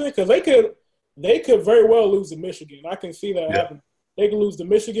start losing, because they could very well lose to Michigan. I can see that happen. They can lose to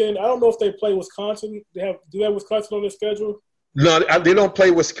Michigan. I don't know if they play Wisconsin. Do they have Wisconsin on their schedule? No, they don't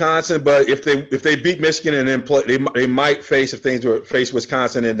play Wisconsin. But if they beat Michigan and then play, they might face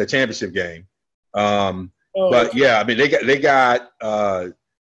Wisconsin in the championship game. But yeah, I mean they got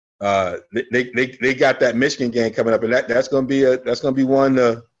that Michigan game coming up, and that's going to be one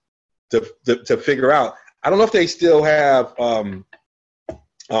to figure out. I don't know if they still have trying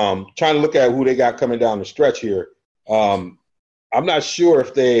to look at who they got coming down the stretch here. I'm not sure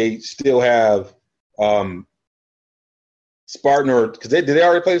if they still have Spartan because did they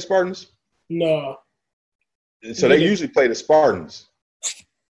already play the Spartans? No. So they usually play the Spartans.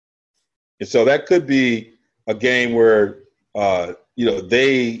 And so that could be a game where, because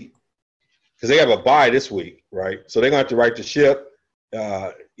they have a bye this week, right? So they're going to have to right the ship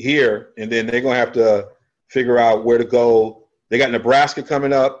here, and then they're going to have to figure out where to go. They got Nebraska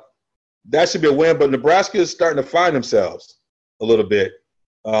coming up. That should be a win, but Nebraska is starting to find themselves a little bit.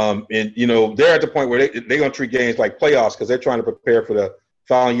 And, they're at the point where they're going to treat games like playoffs because they're trying to prepare for the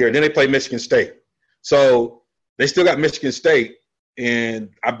following year. And then they play Michigan State. So they still got Michigan State. And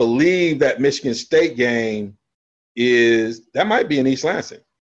I believe that Michigan State game that might be in East Lansing.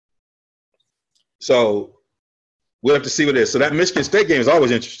 So we'll have to see what it is. So that Michigan State game is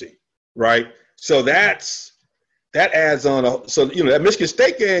always interesting, right? So that adds on. That Michigan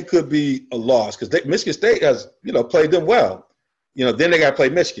State game could be a loss because Michigan State has, played them well. Then they got to play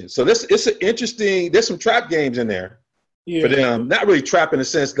Michigan. So it's an interesting – there's some trap games in there for them. Not really trap in the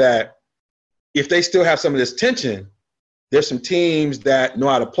sense that if they still have some of this tension, there's some teams that know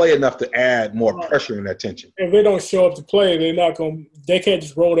how to play enough to add more pressure in that tension. If they don't show up to play, they can't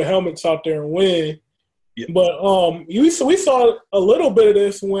just roll the helmets out there and win. Yeah. But we saw a little bit of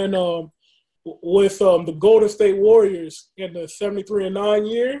this when with the Golden State Warriors in the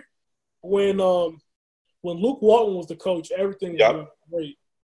 73-9 year when Luke Walton was the coach, everything was great.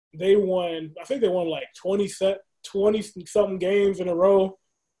 They won. I think they won like 20-something games in a row.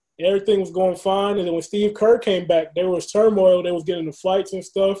 Everything was going fine. And then when Steve Kerr came back, there was turmoil. They was getting into fights and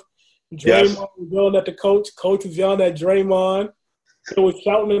stuff. Draymond was yelling at the coach. Coach was yelling at Draymond. They was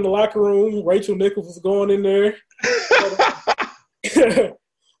shouting in the locker room. Rachel Nichols was going in there.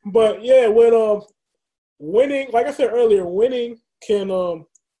 But yeah, when winning, like I said earlier, winning can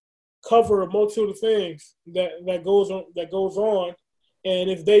cover a multitude of things that goes on. And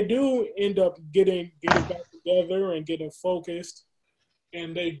if they do end up getting back together and getting focused,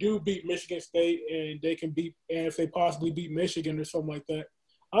 and they do beat Michigan State, and if they possibly beat Michigan or something like that,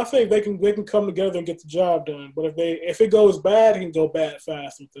 I think they can come together and get the job done. But if it goes bad, it can go bad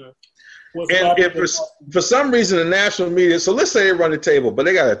fast with them. And for some reason, the national media. So let's say they run the table, but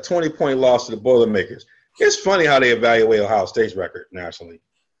they got a 20-point loss to the Boilermakers. It's funny how they evaluate Ohio State's record nationally.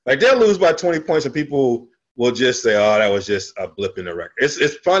 Like they'll lose by 20 points, and people will just say, "Oh, that was just a blip in the record."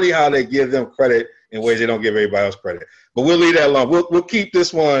 It's funny how they give them credit in ways they don't give everybody else credit. But we'll leave that alone. We'll keep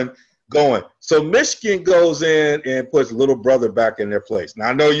this one going. So Michigan goes in and puts little brother back in their place. Now,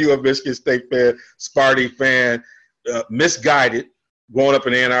 I know you're a Michigan State fan, Sparty fan, misguided, growing up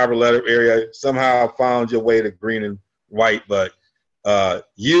in the Ann Arbor area, somehow found your way to green and white. But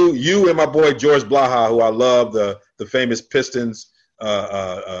you and my boy George Blaha, who I love, the famous Pistons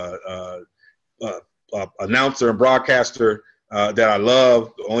announcer and broadcaster that I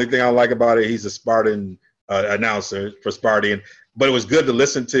love. The only thing I like about it, he's a Spartan announcer for Sparty. But it was good to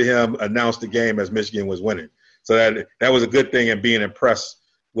listen to him announce the game as Michigan was winning. So that was a good thing and being impressed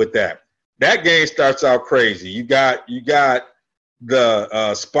with that. That game starts out crazy. You got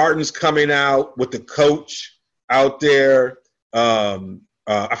the Spartans coming out with the coach out there.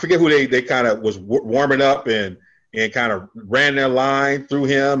 I forget who they kind of was warming up and kind of ran their line through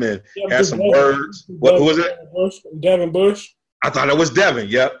him and had some words. Who was it? Devin Bush. I thought it was Devin.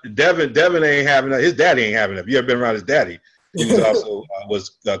 Yep. Devin ain't having it. His daddy ain't having it. If you ever been around his daddy, he was also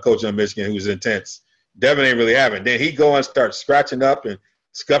coaching in Michigan, who was intense. Devin ain't really having it. Then he go and start scratching up and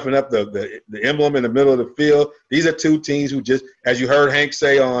scuffing up the emblem in the middle of the field. These are two teams who just, as you heard Hank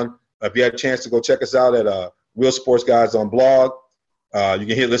say on, if you had a chance to go check us out at Real Sports Guys on blog, you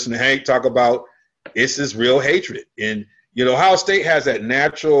can listen to Hank talk about it's this real hatred. And, Ohio State has that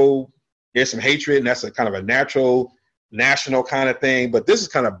natural, there's some hatred, and that's a kind of a natural national kind of thing. But this is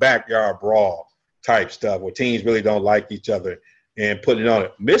kind of backyard brawl type stuff where teams really don't like each other and putting it on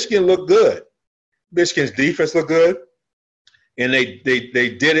it. Michigan looked good. Michigan's defense looked good. And they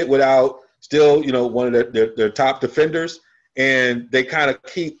did it without still, one of their top defenders. And they kind of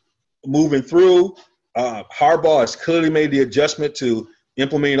keep moving through. Harbaugh has clearly made the adjustment to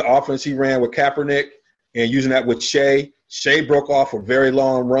implementing the offense he ran with Kaepernick and using that with Shea. Shea broke off a very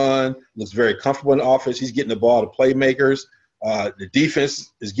long run, looks very comfortable in the offense. He's getting the ball to playmakers. The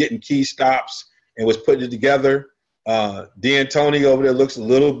defense is getting key stops and was putting it together. D'Antoni over there looks a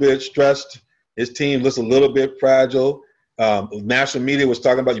little bit stressed. His team looks a little bit fragile. National media was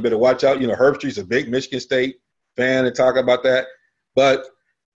talking about you better watch out. Herbstreit's a big Michigan State fan and talking about that. But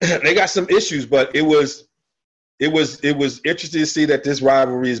they got some issues, but it was interesting to see that this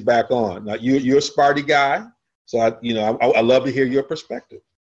rivalry is back on. Now, you're a Sparty guy, so I love to hear your perspective.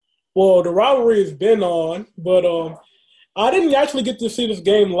 Well, the rivalry has been on, but I didn't actually get to see this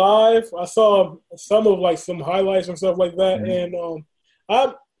game live. I saw some highlights and stuff like that, and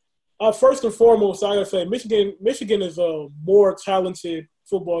I first and foremost, I gotta say Michigan is a more talented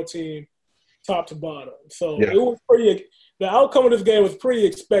football team top to bottom. So Yeah. it was pretty. The outcome of this game was pretty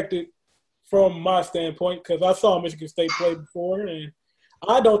expected from my standpoint because I saw Michigan State play before, and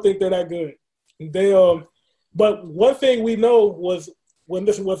I don't think they're that good. They but one thing we know was when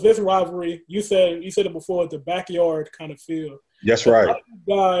this rivalry, you said it before, the backyard kind of feel. That's right.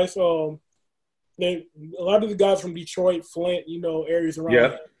 A lot of the guys from Detroit, Flint, areas around Yeah.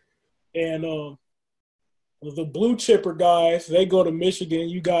 there. And the blue chipper guys, they go to Michigan.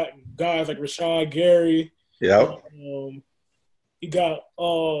 You got guys like Rashawn Gary. Yeah. You got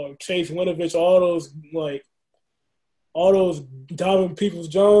Chase Winovich, all those Donovan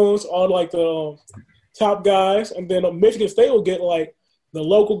Peoples-Jones, all like the top guys. And then Michigan State will get like the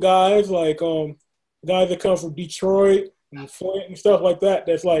local guys, like guys that come from Detroit and Flint and stuff like that.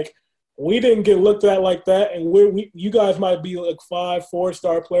 That's like, we didn't get looked at like that, and you guys might be like 5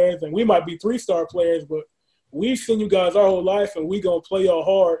 4-star players, and we might be 3-star players, but we've seen you guys our whole life, and we gonna play y'all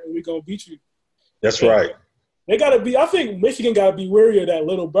hard, and we gonna beat you. That's right. They gotta be. I think Michigan gotta be wary of that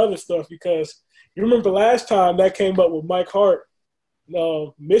little brother stuff because you remember last time that came up with Mike Hart.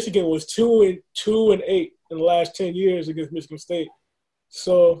 Michigan was 2-8 in the last 10 years against Michigan State.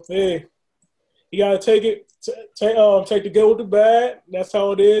 So hey, you gotta take it. Take the good with the bad. That's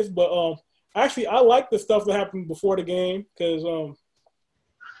how it is. But actually, I like the stuff that happened before the game because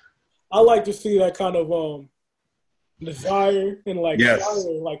I like to see that kind of desire and Yes.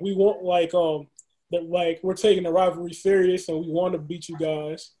 fire. Like we want that like we're taking the rivalry serious and we want to beat you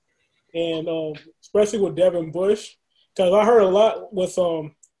guys. And especially with Devin Bush, because I heard a lot with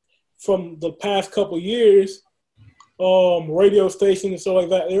from the past couple years. Radio stations and stuff like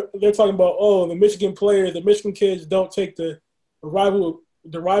that. They're talking about the Michigan players, the Michigan kids don't take the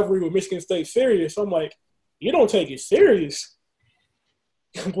rivalry with Michigan State serious. I'm like, you don't take it serious.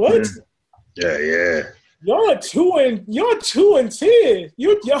 What? Yeah. Y'all 2-10. Y'all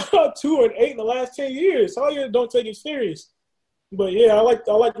 2-8 in the last 10 years. How you don't take it serious? But yeah, I like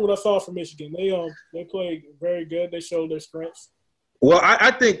what I saw from Michigan. They played very good. They showed their strengths. Well,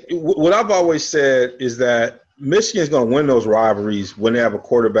 I think what I've always said is that Michigan's going to win those rivalries when they have a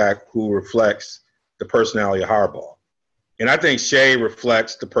quarterback who reflects the personality of Harbaugh. And I think Shea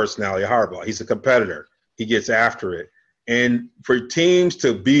reflects the personality of Harbaugh. He's a competitor. He gets after it. And for teams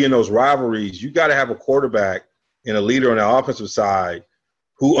to be in those rivalries, you got to have a quarterback and a leader on the offensive side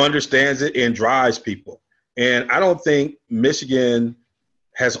who understands it and drives people. And I don't think Michigan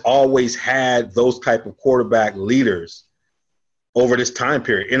has always had those type of quarterback leaders over this time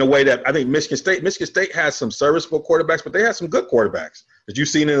period in a way that I think Michigan State has some serviceable quarterbacks, but they had some good quarterbacks that you've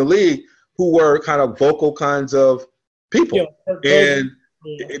seen in the league who were kind of vocal kinds of people. Yeah. And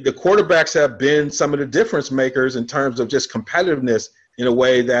the quarterbacks have been some of the difference makers in terms of just competitiveness in a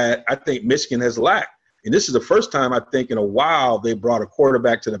way that I think Michigan has lacked. And this is the first time I think in a while they brought a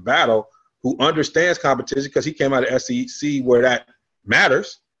quarterback to the battle who understands competition because he came out of SEC where that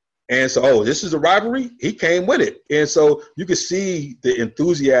matters. And so, this is a rivalry. He came with it. And so you can see the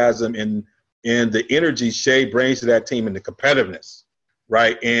enthusiasm and the energy Shea brings to that team and the competitiveness,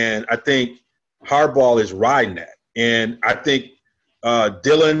 right? And I think Harbaugh is riding that. And I think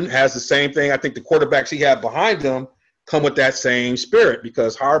Dylan has the same thing. I think the quarterbacks he had behind him come with that same spirit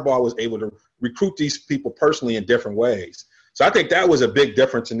because Harbaugh was able to recruit these people personally in different ways. So I think that was a big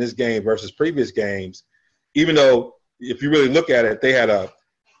difference in this game versus previous games, even though if you really look at it, they had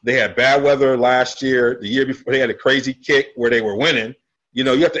bad weather last year. The year before, they had a crazy kick where they were winning. You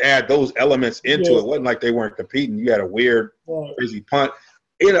have to add those elements into it. It wasn't like they weren't competing. You had a weird, crazy punt.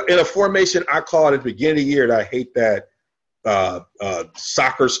 In a formation I call it at the beginning of the year that I hate that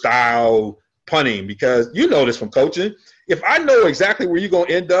soccer-style punting because you know this from coaching. If I know exactly where you're going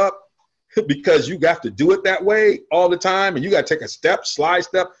to end up because you got to do it that way all the time and you got to take a slide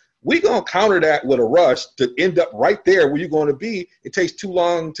step, we're going to counter that with a rush to end up right there where you're going to be. It takes too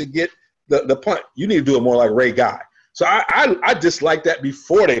long to get the punt. You need to do it more like Ray Guy. So I disliked that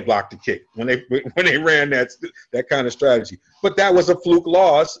before they blocked the kick when they ran that kind of strategy. But that was a fluke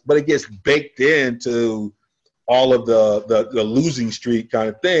loss, but it gets baked into all of the losing streak kind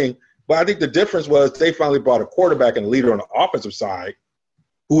of thing. But I think the difference was they finally brought a quarterback and a leader on the offensive side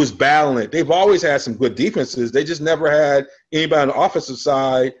who was battling it. They've always had some good defenses. They just never had anybody on the offensive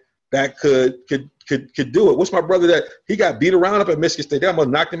side that could do it. What's my brother that he got beat around up at Michigan State? They almost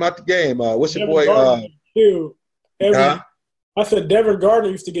knocked him out the game. What's your boy? I said Devin Gardner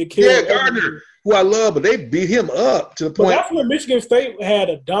used to get killed. Yeah, Gardner, who I love, but they beat him up to the point. But that's when Michigan State had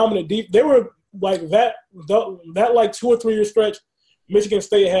a dominant defense. They were like that like 2 or 3 year stretch. Michigan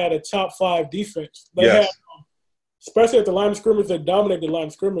State had a top 5 defense. They had, especially at the line of scrimmage, they dominated the line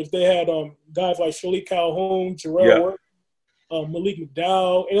of scrimmage. They had guys like Shalik Calhoun, Jarrell Worth. Malik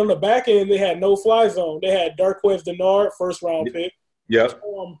McDowell. And on the back end, they had no fly zone. They had Darquez Denard, first-round pick. Yep.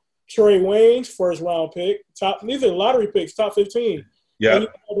 Trey Waynes, first-round pick. These are lottery picks, top 15. Yeah.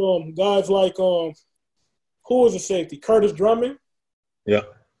 Guys like who was the safety? Curtis Drummond. Yeah.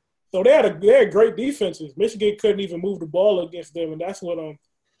 So they had great defenses. Michigan couldn't even move the ball against them, and that's what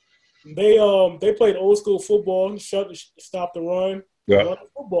they played old school football, stop the run. Yeah. Run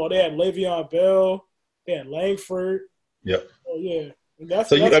football. They had Le'Veon Bell. They had Langford. Yeah. Oh yeah.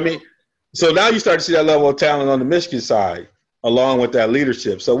 So now you start to see that level of talent on the Michigan side, along with that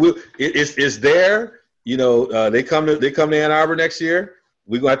leadership. So it's there. They come to Ann Arbor next year.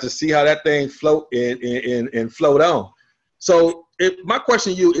 We're gonna have to see how that thing float and float on. So my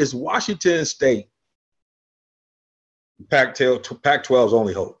question to you is: Washington State, Pac-12's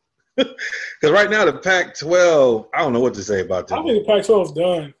only hope. Because right now the Pac-12, I don't know what to say about that. I think the Pac-12's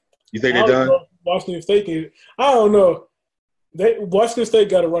done. You think they're done? Washington State I don't know. Washington State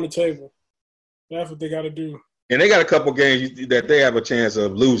got to run the table. That's what they got to do. And they got a couple games that they have a chance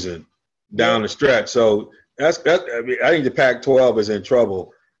of losing down the stretch. So I think the Pac-12 is in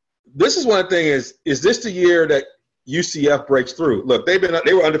trouble. This is one thing: is this the year that UCF breaks through? Look, they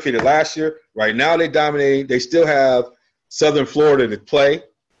were undefeated last year. Right now they dominate. They still have Southern Florida to play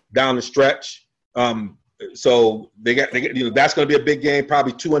down the stretch. So they got that's going to be a big game.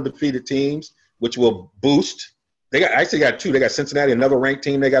 Probably 2 undefeated teams, which will boost. They got 2. They got Cincinnati, another ranked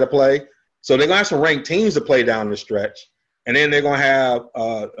team they got to play. So they're going to have some ranked teams to play down the stretch, and then they're going to have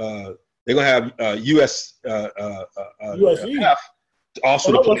USF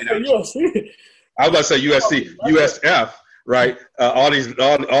also to play down. I was about to say USC, USF, right? All these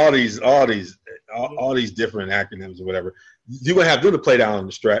different acronyms or whatever. You're going to have them to play down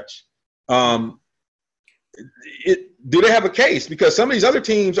the stretch. Do they have a case? Because some of these other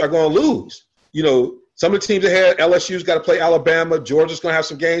teams are going to lose. Some of the teams ahead, LSU's got to play Alabama. Georgia's going to have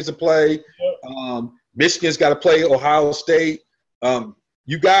some games to play. Michigan's got to play Ohio State. And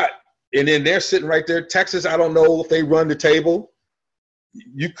then they're sitting right there. Texas, I don't know if they run the table.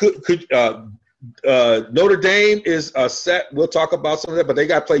 You could Notre Dame is set. We'll talk about some of that, but they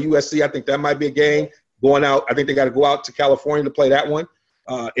got to play USC. I think that might be a game going out. I think they got to go out to California to play that one.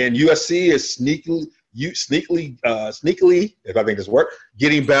 And USC is sneakily, if I think this works,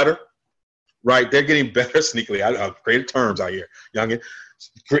 getting better. Right, they're getting better sneakily. I've created terms out here, youngin.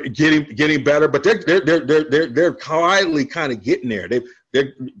 Getting better, but they're quietly kind of getting there. They're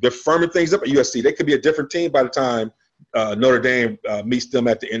firming things up at USC. They could be a different team by the time Notre Dame meets them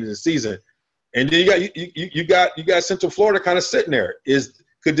at the end of the season. And then you got Central Florida kind of sitting there.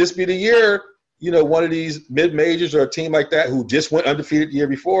 Could this be the year? One of these mid majors or a team like that who just went undefeated the year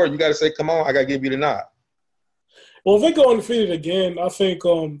before. You got to say, come on, I got to give you the nod. Well, if they go undefeated again, I think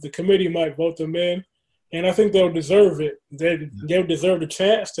the committee might vote them in, and I think they'll deserve it. They'll deserve the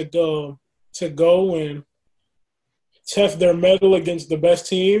chance to go and test their mettle against the best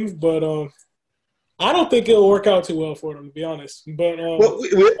teams. But I don't think it'll work out too well for them, to be honest. But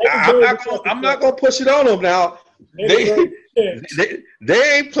I'm not going to push it on them now. They ain't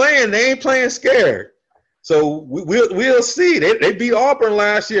playing. They ain't playing scared. So we'll see. They beat Auburn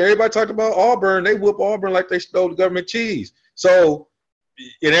last year. Everybody talked about Auburn. They whoop Auburn like they stole the government cheese. So,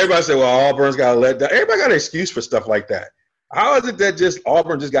 and everybody said, well, Auburn's got to let down. Everybody got an excuse for stuff like that. How is it that just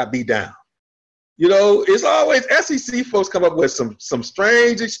Auburn just got beat down? It's always SEC folks come up with some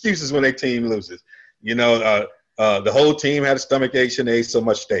strange excuses when their team loses. The whole team had a stomach ache and they ate so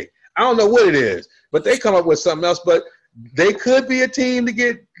much steak. I don't know what it is, but they come up with something else. But they could be a team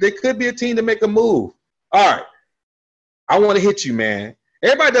to make a move. All right, I want to hit you, man.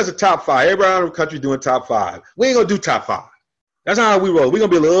 Everybody does a top 5. Everybody around the country doing top 5. We ain't going to do top 5. That's not how we roll. We're going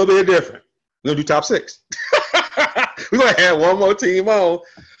to be a little bit different. We're going to do top 6. We're going to have one more team on.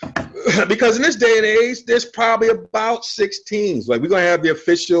 Because in this day and age, there's probably about 6 teams. Like, we're going to have the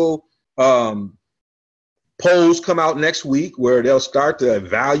official polls come out next week where they'll start to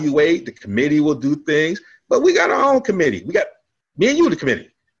evaluate. The committee will do things. But we got our own committee. We got me and you in the committee.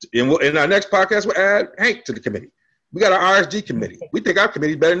 In our next podcast, we'll add Hank to the committee. We got our RSG committee. We think our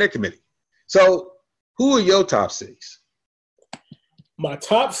committee is better than their committee. So who are your top 6? My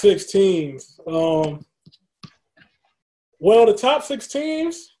top 6 teams. The top 6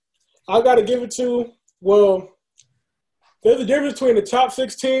 teams, I got to give it to, there's a difference between the top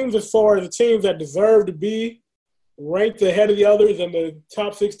 6 teams as far as the teams that deserve to be ranked ahead of the others and the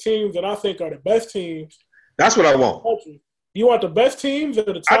top 6 teams that I think are the best teams. That's what I want. You want the best teams or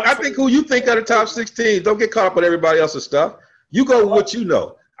the top? I think who you think are the top 6 teams. Don't get caught up with everybody else's stuff. You go with what you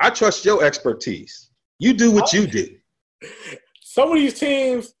know. I trust your expertise. You do what you do. Some of these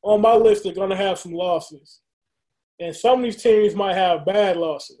teams on my list are going to have some losses. and some of these teams might have bad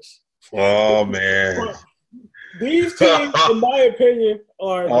losses. Oh man, But these teams, in my opinion,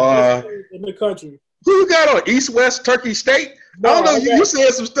 are the best teams in the country. Who you got on East West Turkey State? No, I don't know. You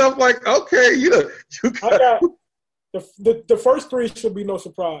said some stuff like, okay, you got. I got the first three should be no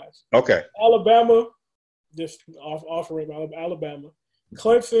surprise. Okay. Alabama, just offering Alabama.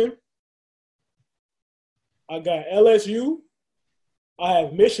 Clemson. I got LSU. I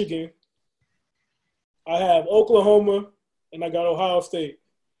have Michigan. I have Oklahoma, and I got Ohio State.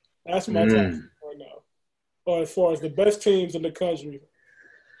 That's my top right now, or as far as the best teams in the country.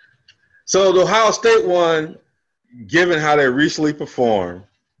 So the Ohio State one, given how they recently performed,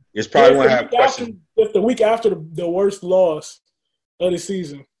 is probably going to have questions. It's the week after the worst loss of the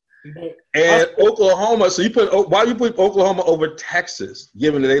season. And Oklahoma, so why you put Oklahoma over Texas,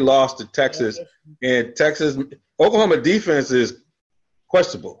 given that they lost to Texas, and Oklahoma defense is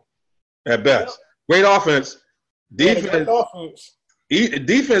questionable at best. Great offense. Defense,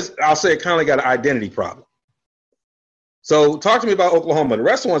 I'll say it kind of got an identity problem. So talk to me about Oklahoma. The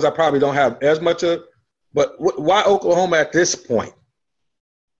rest of the ones I probably don't have as much of, but why Oklahoma at this point?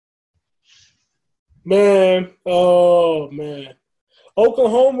 Man,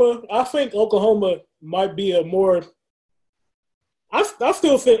 Oklahoma, I think Oklahoma might be a more – I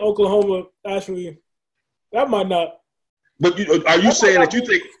still think Oklahoma actually – that might not – But are you saying that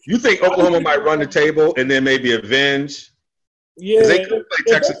you think Oklahoma might run the table and then maybe avenge? Yeah. They could play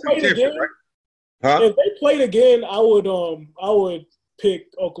Texas again, right? Huh? If they played again, I would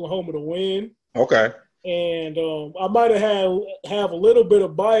pick Oklahoma to win. Okay. And I might have a little bit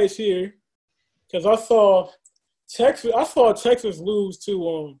of bias here because I saw Texas lose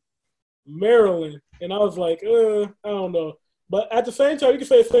to Maryland, and I was like, I don't know. But at the same time, you can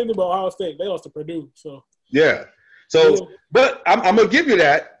say the same thing about Ohio State. They lost to Purdue, so yeah. So, but I'm gonna give you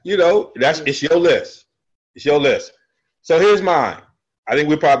that. It's your list. It's your list. So here's mine. I think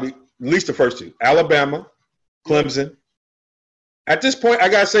we're probably at least the first two: Alabama, Clemson. At this point, I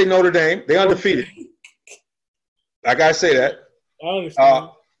gotta say Notre Dame. They undefeated. I gotta say that. I understand.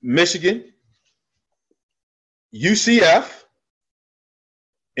 Michigan, UCF,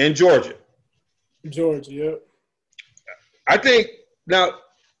 and Georgia. Georgia, yep. I think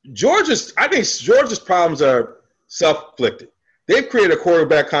Georgia's problems are self-inflicted. They've created a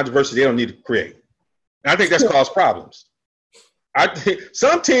quarterback controversy they don't need to create. And I think that's caused problems. I think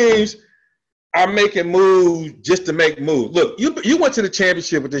some teams are making moves just to make moves. Look, you went to the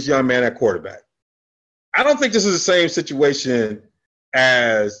championship with this young man at quarterback. I don't think this is the same situation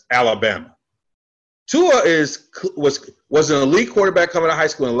as Alabama. Tua was an elite quarterback coming out of high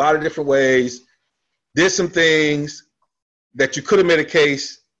school in a lot of different ways, did some things that you could have made a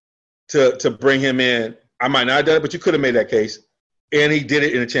case to bring him in. I might not have done it, but you could have made that case, and he did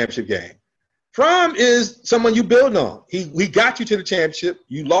it in a championship game. Fromm is someone you build on. He got you to the championship.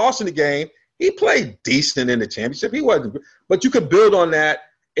 You lost in the game. He played decent in the championship. He wasn't, but you could build on that,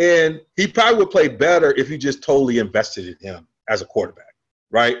 and he probably would play better if you just totally invested in him as a quarterback,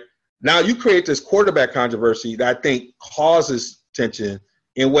 right? Now you create this quarterback controversy that I think causes tension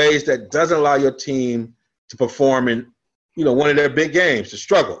in ways that doesn't allow your team to perform in, one of their big games, to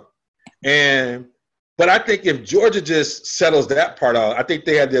struggle. But I think if Georgia just settles that part out, I think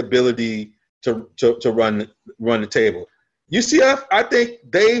they have the ability to run the table. UCF, I think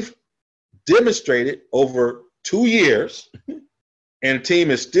they've demonstrated over 2 years, and the team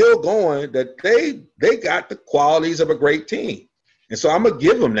is still going, that they got the qualities of a great team. And so I'm going to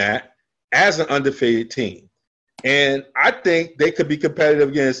give them that as an undefeated team. And I think they could be competitive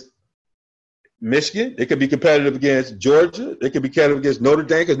against Michigan. They could be competitive against Georgia. They could be competitive against Notre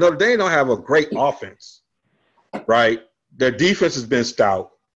Dame, because Notre Dame don't have a great offense, right? Their defense has been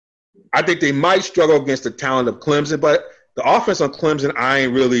stout. I think they might struggle against the talent of Clemson, but the offense on Clemson, I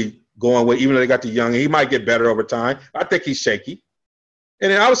ain't really going with, even though they got the young. He might get better over time. I think he's shaky.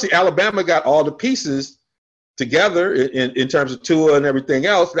 And then obviously Alabama got all the pieces together in terms of Tua and everything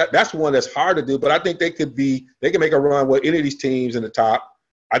else. That's one that's hard to do, but I think they can make a run with any of these teams in the top.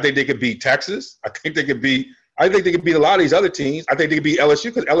 I think they could beat Texas. I think they could beat a lot of these other teams. I think they could beat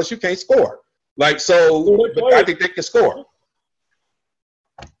LSU, because LSU can't score. But I think they can score.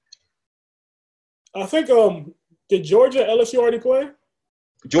 I think did Georgia LSU already play?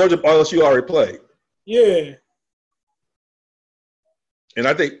 Georgia LSU already played. Yeah. And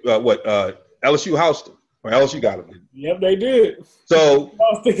I think LSU housed them, or LSU got them. Yep, they did.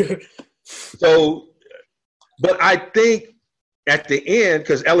 But I think at the end,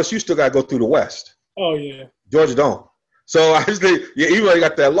 because LSU still got to go through the West. Oh yeah. Georgia don't. So I just think, even though they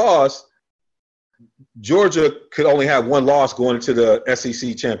got that loss, Georgia could only have one loss going into the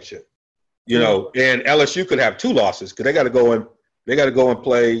SEC championship. You know, and LSU could have 2 losses because they got to go and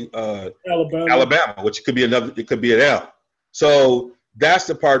play Alabama, which could be it could be an L. So that's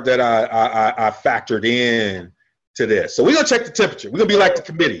the part that I factored in to this. So we're gonna check the temperature. We're gonna be like the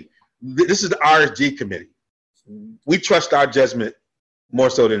committee. This is the RSG committee. We trust our judgment more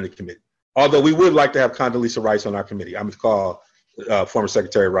so than the committee. Although we would like to have Condoleezza Rice on our committee. I'm going to call former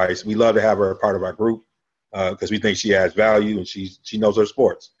Secretary Rice. We love to have her a part of our group because we think she adds value and she knows her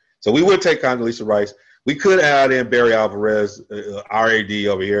sports. So we would take Condoleezza Rice. We could add in Barry Alvarez, RAD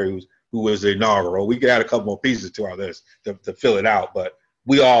over here, who was the inaugural. We could add a couple more pieces to our list to fill it out, but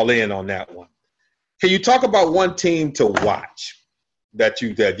we all in on that one. Can you talk about one team to watch that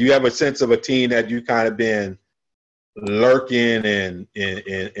you did? Do you have a sense of a team that you kind of been lurking and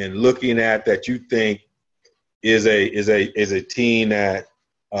looking at that you think is a team that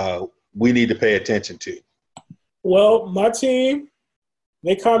we need to pay attention to? Well, my team,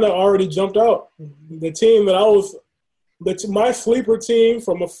 they kind of already jumped out. The team that my sleeper team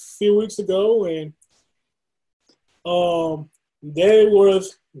from a few weeks ago, and they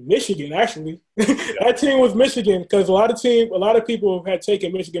was Michigan, actually. That team was Michigan because a lot of people had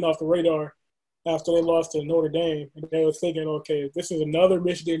taken Michigan off the radar after they lost to Notre Dame. And they were thinking, okay, this is another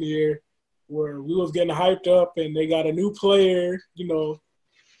Michigan year where we was getting hyped up and they got a new player. You know,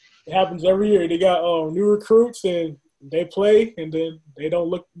 it happens every year. They got new recruits and they play and then they don't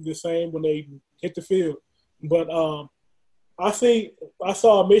look the same when they hit the field. But I think I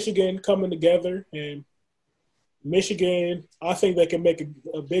saw Michigan coming together, and Michigan, I think they can make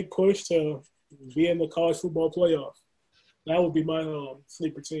a big push to be in the college football playoff. That would be my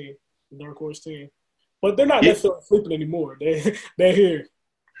sleeper team, dark horse team. But they're not necessarily sleeping anymore. They're here.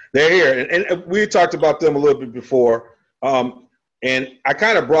 They're here. And we talked about them a little bit before. And I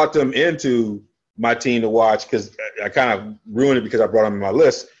kind of brought them into my team to watch because I kind of ruined it because I brought them in my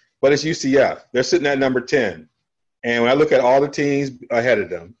list. But it's UCF. They're sitting at number 10. And when I look at all the teams ahead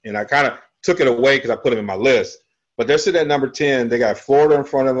of them, and I kind of took it away because I put them in my list, but they're sitting at number 10. They got Florida in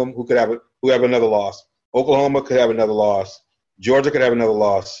front of them who have another loss. Oklahoma could have another loss. Georgia could have another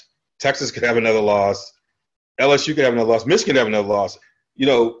loss. Texas could have another loss. LSU could have another loss. Michigan could have another loss. You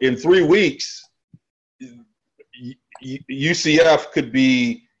know, in 3 weeks, UCF could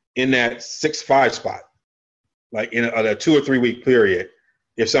be in that 6-5 spot, like in a 2 or 3 week period,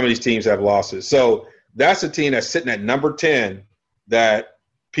 if some of these teams have losses. So that's a team that's sitting at number 10 that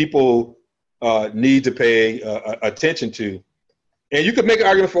people need to pay attention to. And you could make an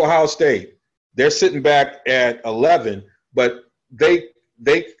argument for Ohio State. They're sitting back at 11, but they're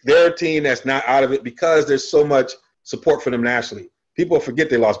a team that's not out of it because there's so much support for them nationally. People forget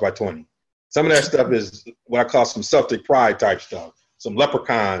they lost by 20. Some of that stuff is what I call some Celtic pride type stuff, some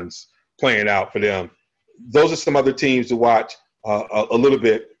leprechauns playing out for them. Those are some other teams to watch a little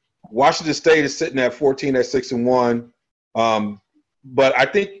bit. Washington State is sitting at 14 at 6-1. But I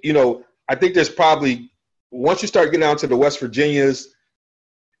think there's probably, once you start getting down to the West Virginias,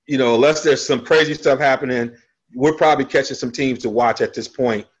 unless there's some crazy stuff happening, we're probably catching some teams to watch at this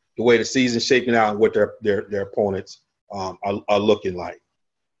point, the way the season's shaking out and what their opponents are looking like.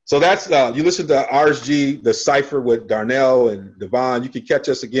 So that's you listen to RSG, the Cipher with Darnell and Devon. You can catch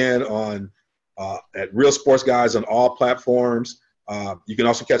us again on at Real Sports Guys on all platforms. You can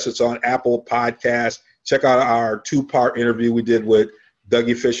also catch us on Apple Podcasts. Check out our 2-part interview we did with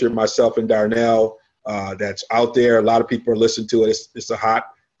Dougie Fisher, myself, and Darnell. That's out there. A lot of people are listening to it. It's a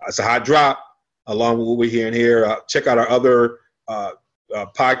hot drop, along with what we're hearing here. Check out our other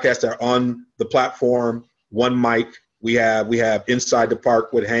podcasts that are on the platform. One Mic. We have Inside the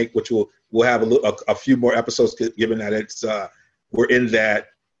Park with Hank, which we'll have a few more episodes, given that it's we're in that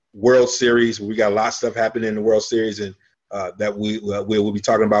World Series. We got a lot of stuff happening in the World Series, and that we'll be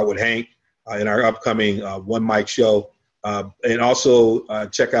talking about with Hank in our upcoming One Mic show. And also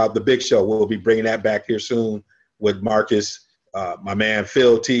check out the Big Show. We'll be bringing that back here soon with Marcus, my man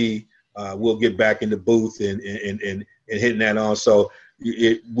Phil T. We'll get back in the booth and hitting that on. So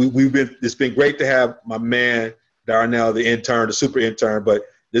it's been great to have my man Darnell, the intern, the super intern. But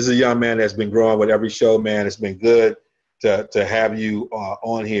this is a young man that's been growing with every show, man. It's been good to have you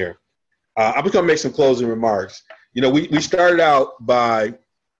on here. I'm just gonna make some closing remarks. We started out by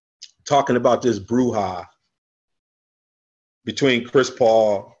talking about this brouhaha between Chris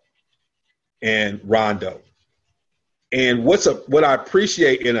Paul and Rondo. And what I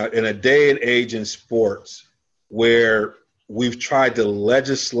appreciate in a day and age in sports where we've tried to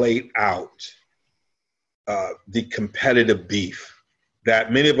legislate out the competitive beef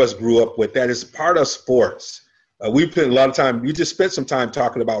that many of us grew up with, that is part of sports. We just spent some time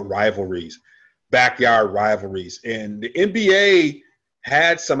talking about rivalries, backyard rivalries. And the NBA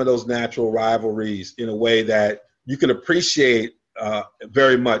had some of those natural rivalries in a way that you can appreciate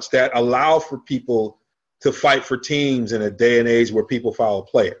very much, that allow for people to fight for teams in a day and age where people follow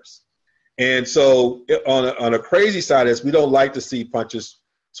players. And so on a crazy side is we don't like to see punches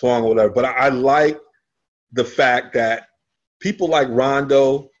swung or whatever, but I like the fact that people like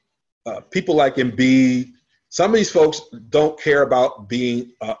Rondo, people like Embiid, some of these folks don't care about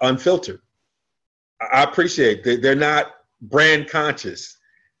being unfiltered. I appreciate that they're not brand conscious.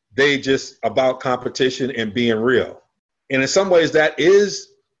 They just about competition and being real. And in some ways that is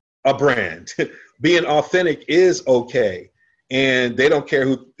a brand. Being authentic is okay. And they don't care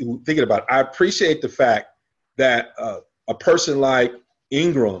who thinking about it. I appreciate the fact that a person like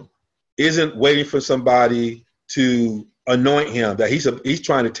Ingram isn't waiting for somebody to anoint him, that he's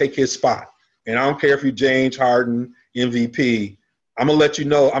trying to take his spot. And I don't care if you're James Harden, MVP, I'm going to let you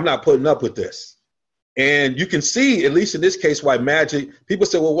know I'm not putting up with this. And you can see, at least in this case, why Magic, people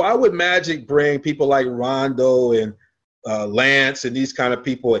say, well, why would Magic bring people like Rondo and Lance and these kind of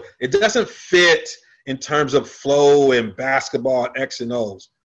people? It doesn't fit in terms of flow and basketball, X and O's.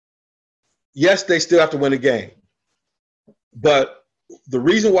 Yes, they still have to win a game. But the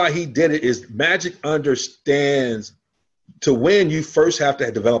reason why he did it is Magic understands to win, you first have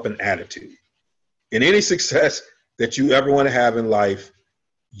to develop an attitude. In any success that you ever want to have in life,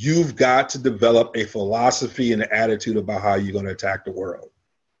 you've got to develop a philosophy and an attitude about how you're going to attack the world.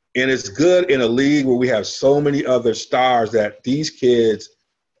 And it's good in a league where we have so many other stars that these kids,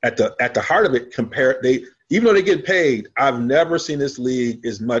 at the heart of it, even though they get paid, I've never seen this league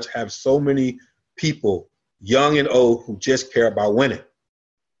as much have so many people, young and old, who just care about winning.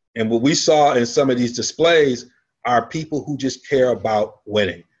 And what we saw in some of these displays are people who just care about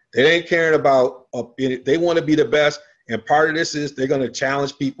winning. They ain't caring about they want to be the best. And part of this is they're going to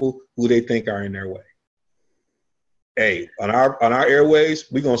challenge people who they think are in their way. Hey, on our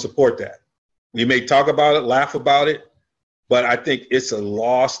airways, we're going to support that. We may talk about it, laugh about it, but I think it's a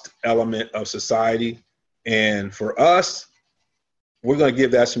lost element of society. And for us, we're going to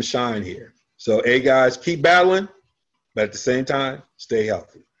give that some shine here. So, hey, guys, keep battling, but at the same time, stay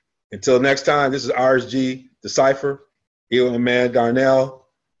healthy. Until next time, this is RSG, the Cipher, here with my man Darnell.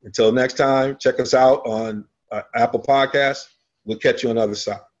 Until next time, check us out on Apple Podcasts. We'll catch you on the other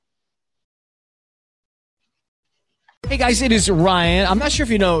side. Hey guys, it is Ryan. I'm not sure if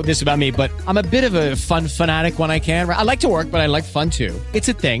you know this about me, but I'm a bit of a fun fanatic when I can. I like to work, but I like fun too. It's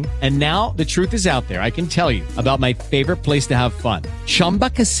a thing. And now the truth is out there. I can tell you about my favorite place to have fun. Chumba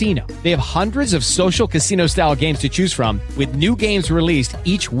Casino. They have hundreds of social casino style games to choose from with new games released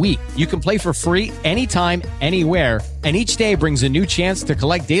each week. You can play for free anytime, anywhere. And each day brings a new chance to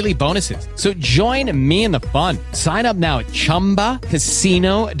collect daily bonuses. So join me in the fun. Sign up now at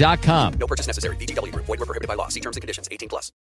ChumbaCasino.com. No purchase necessary. VGW Group. Void where prohibited by law. See terms and conditions. 18+.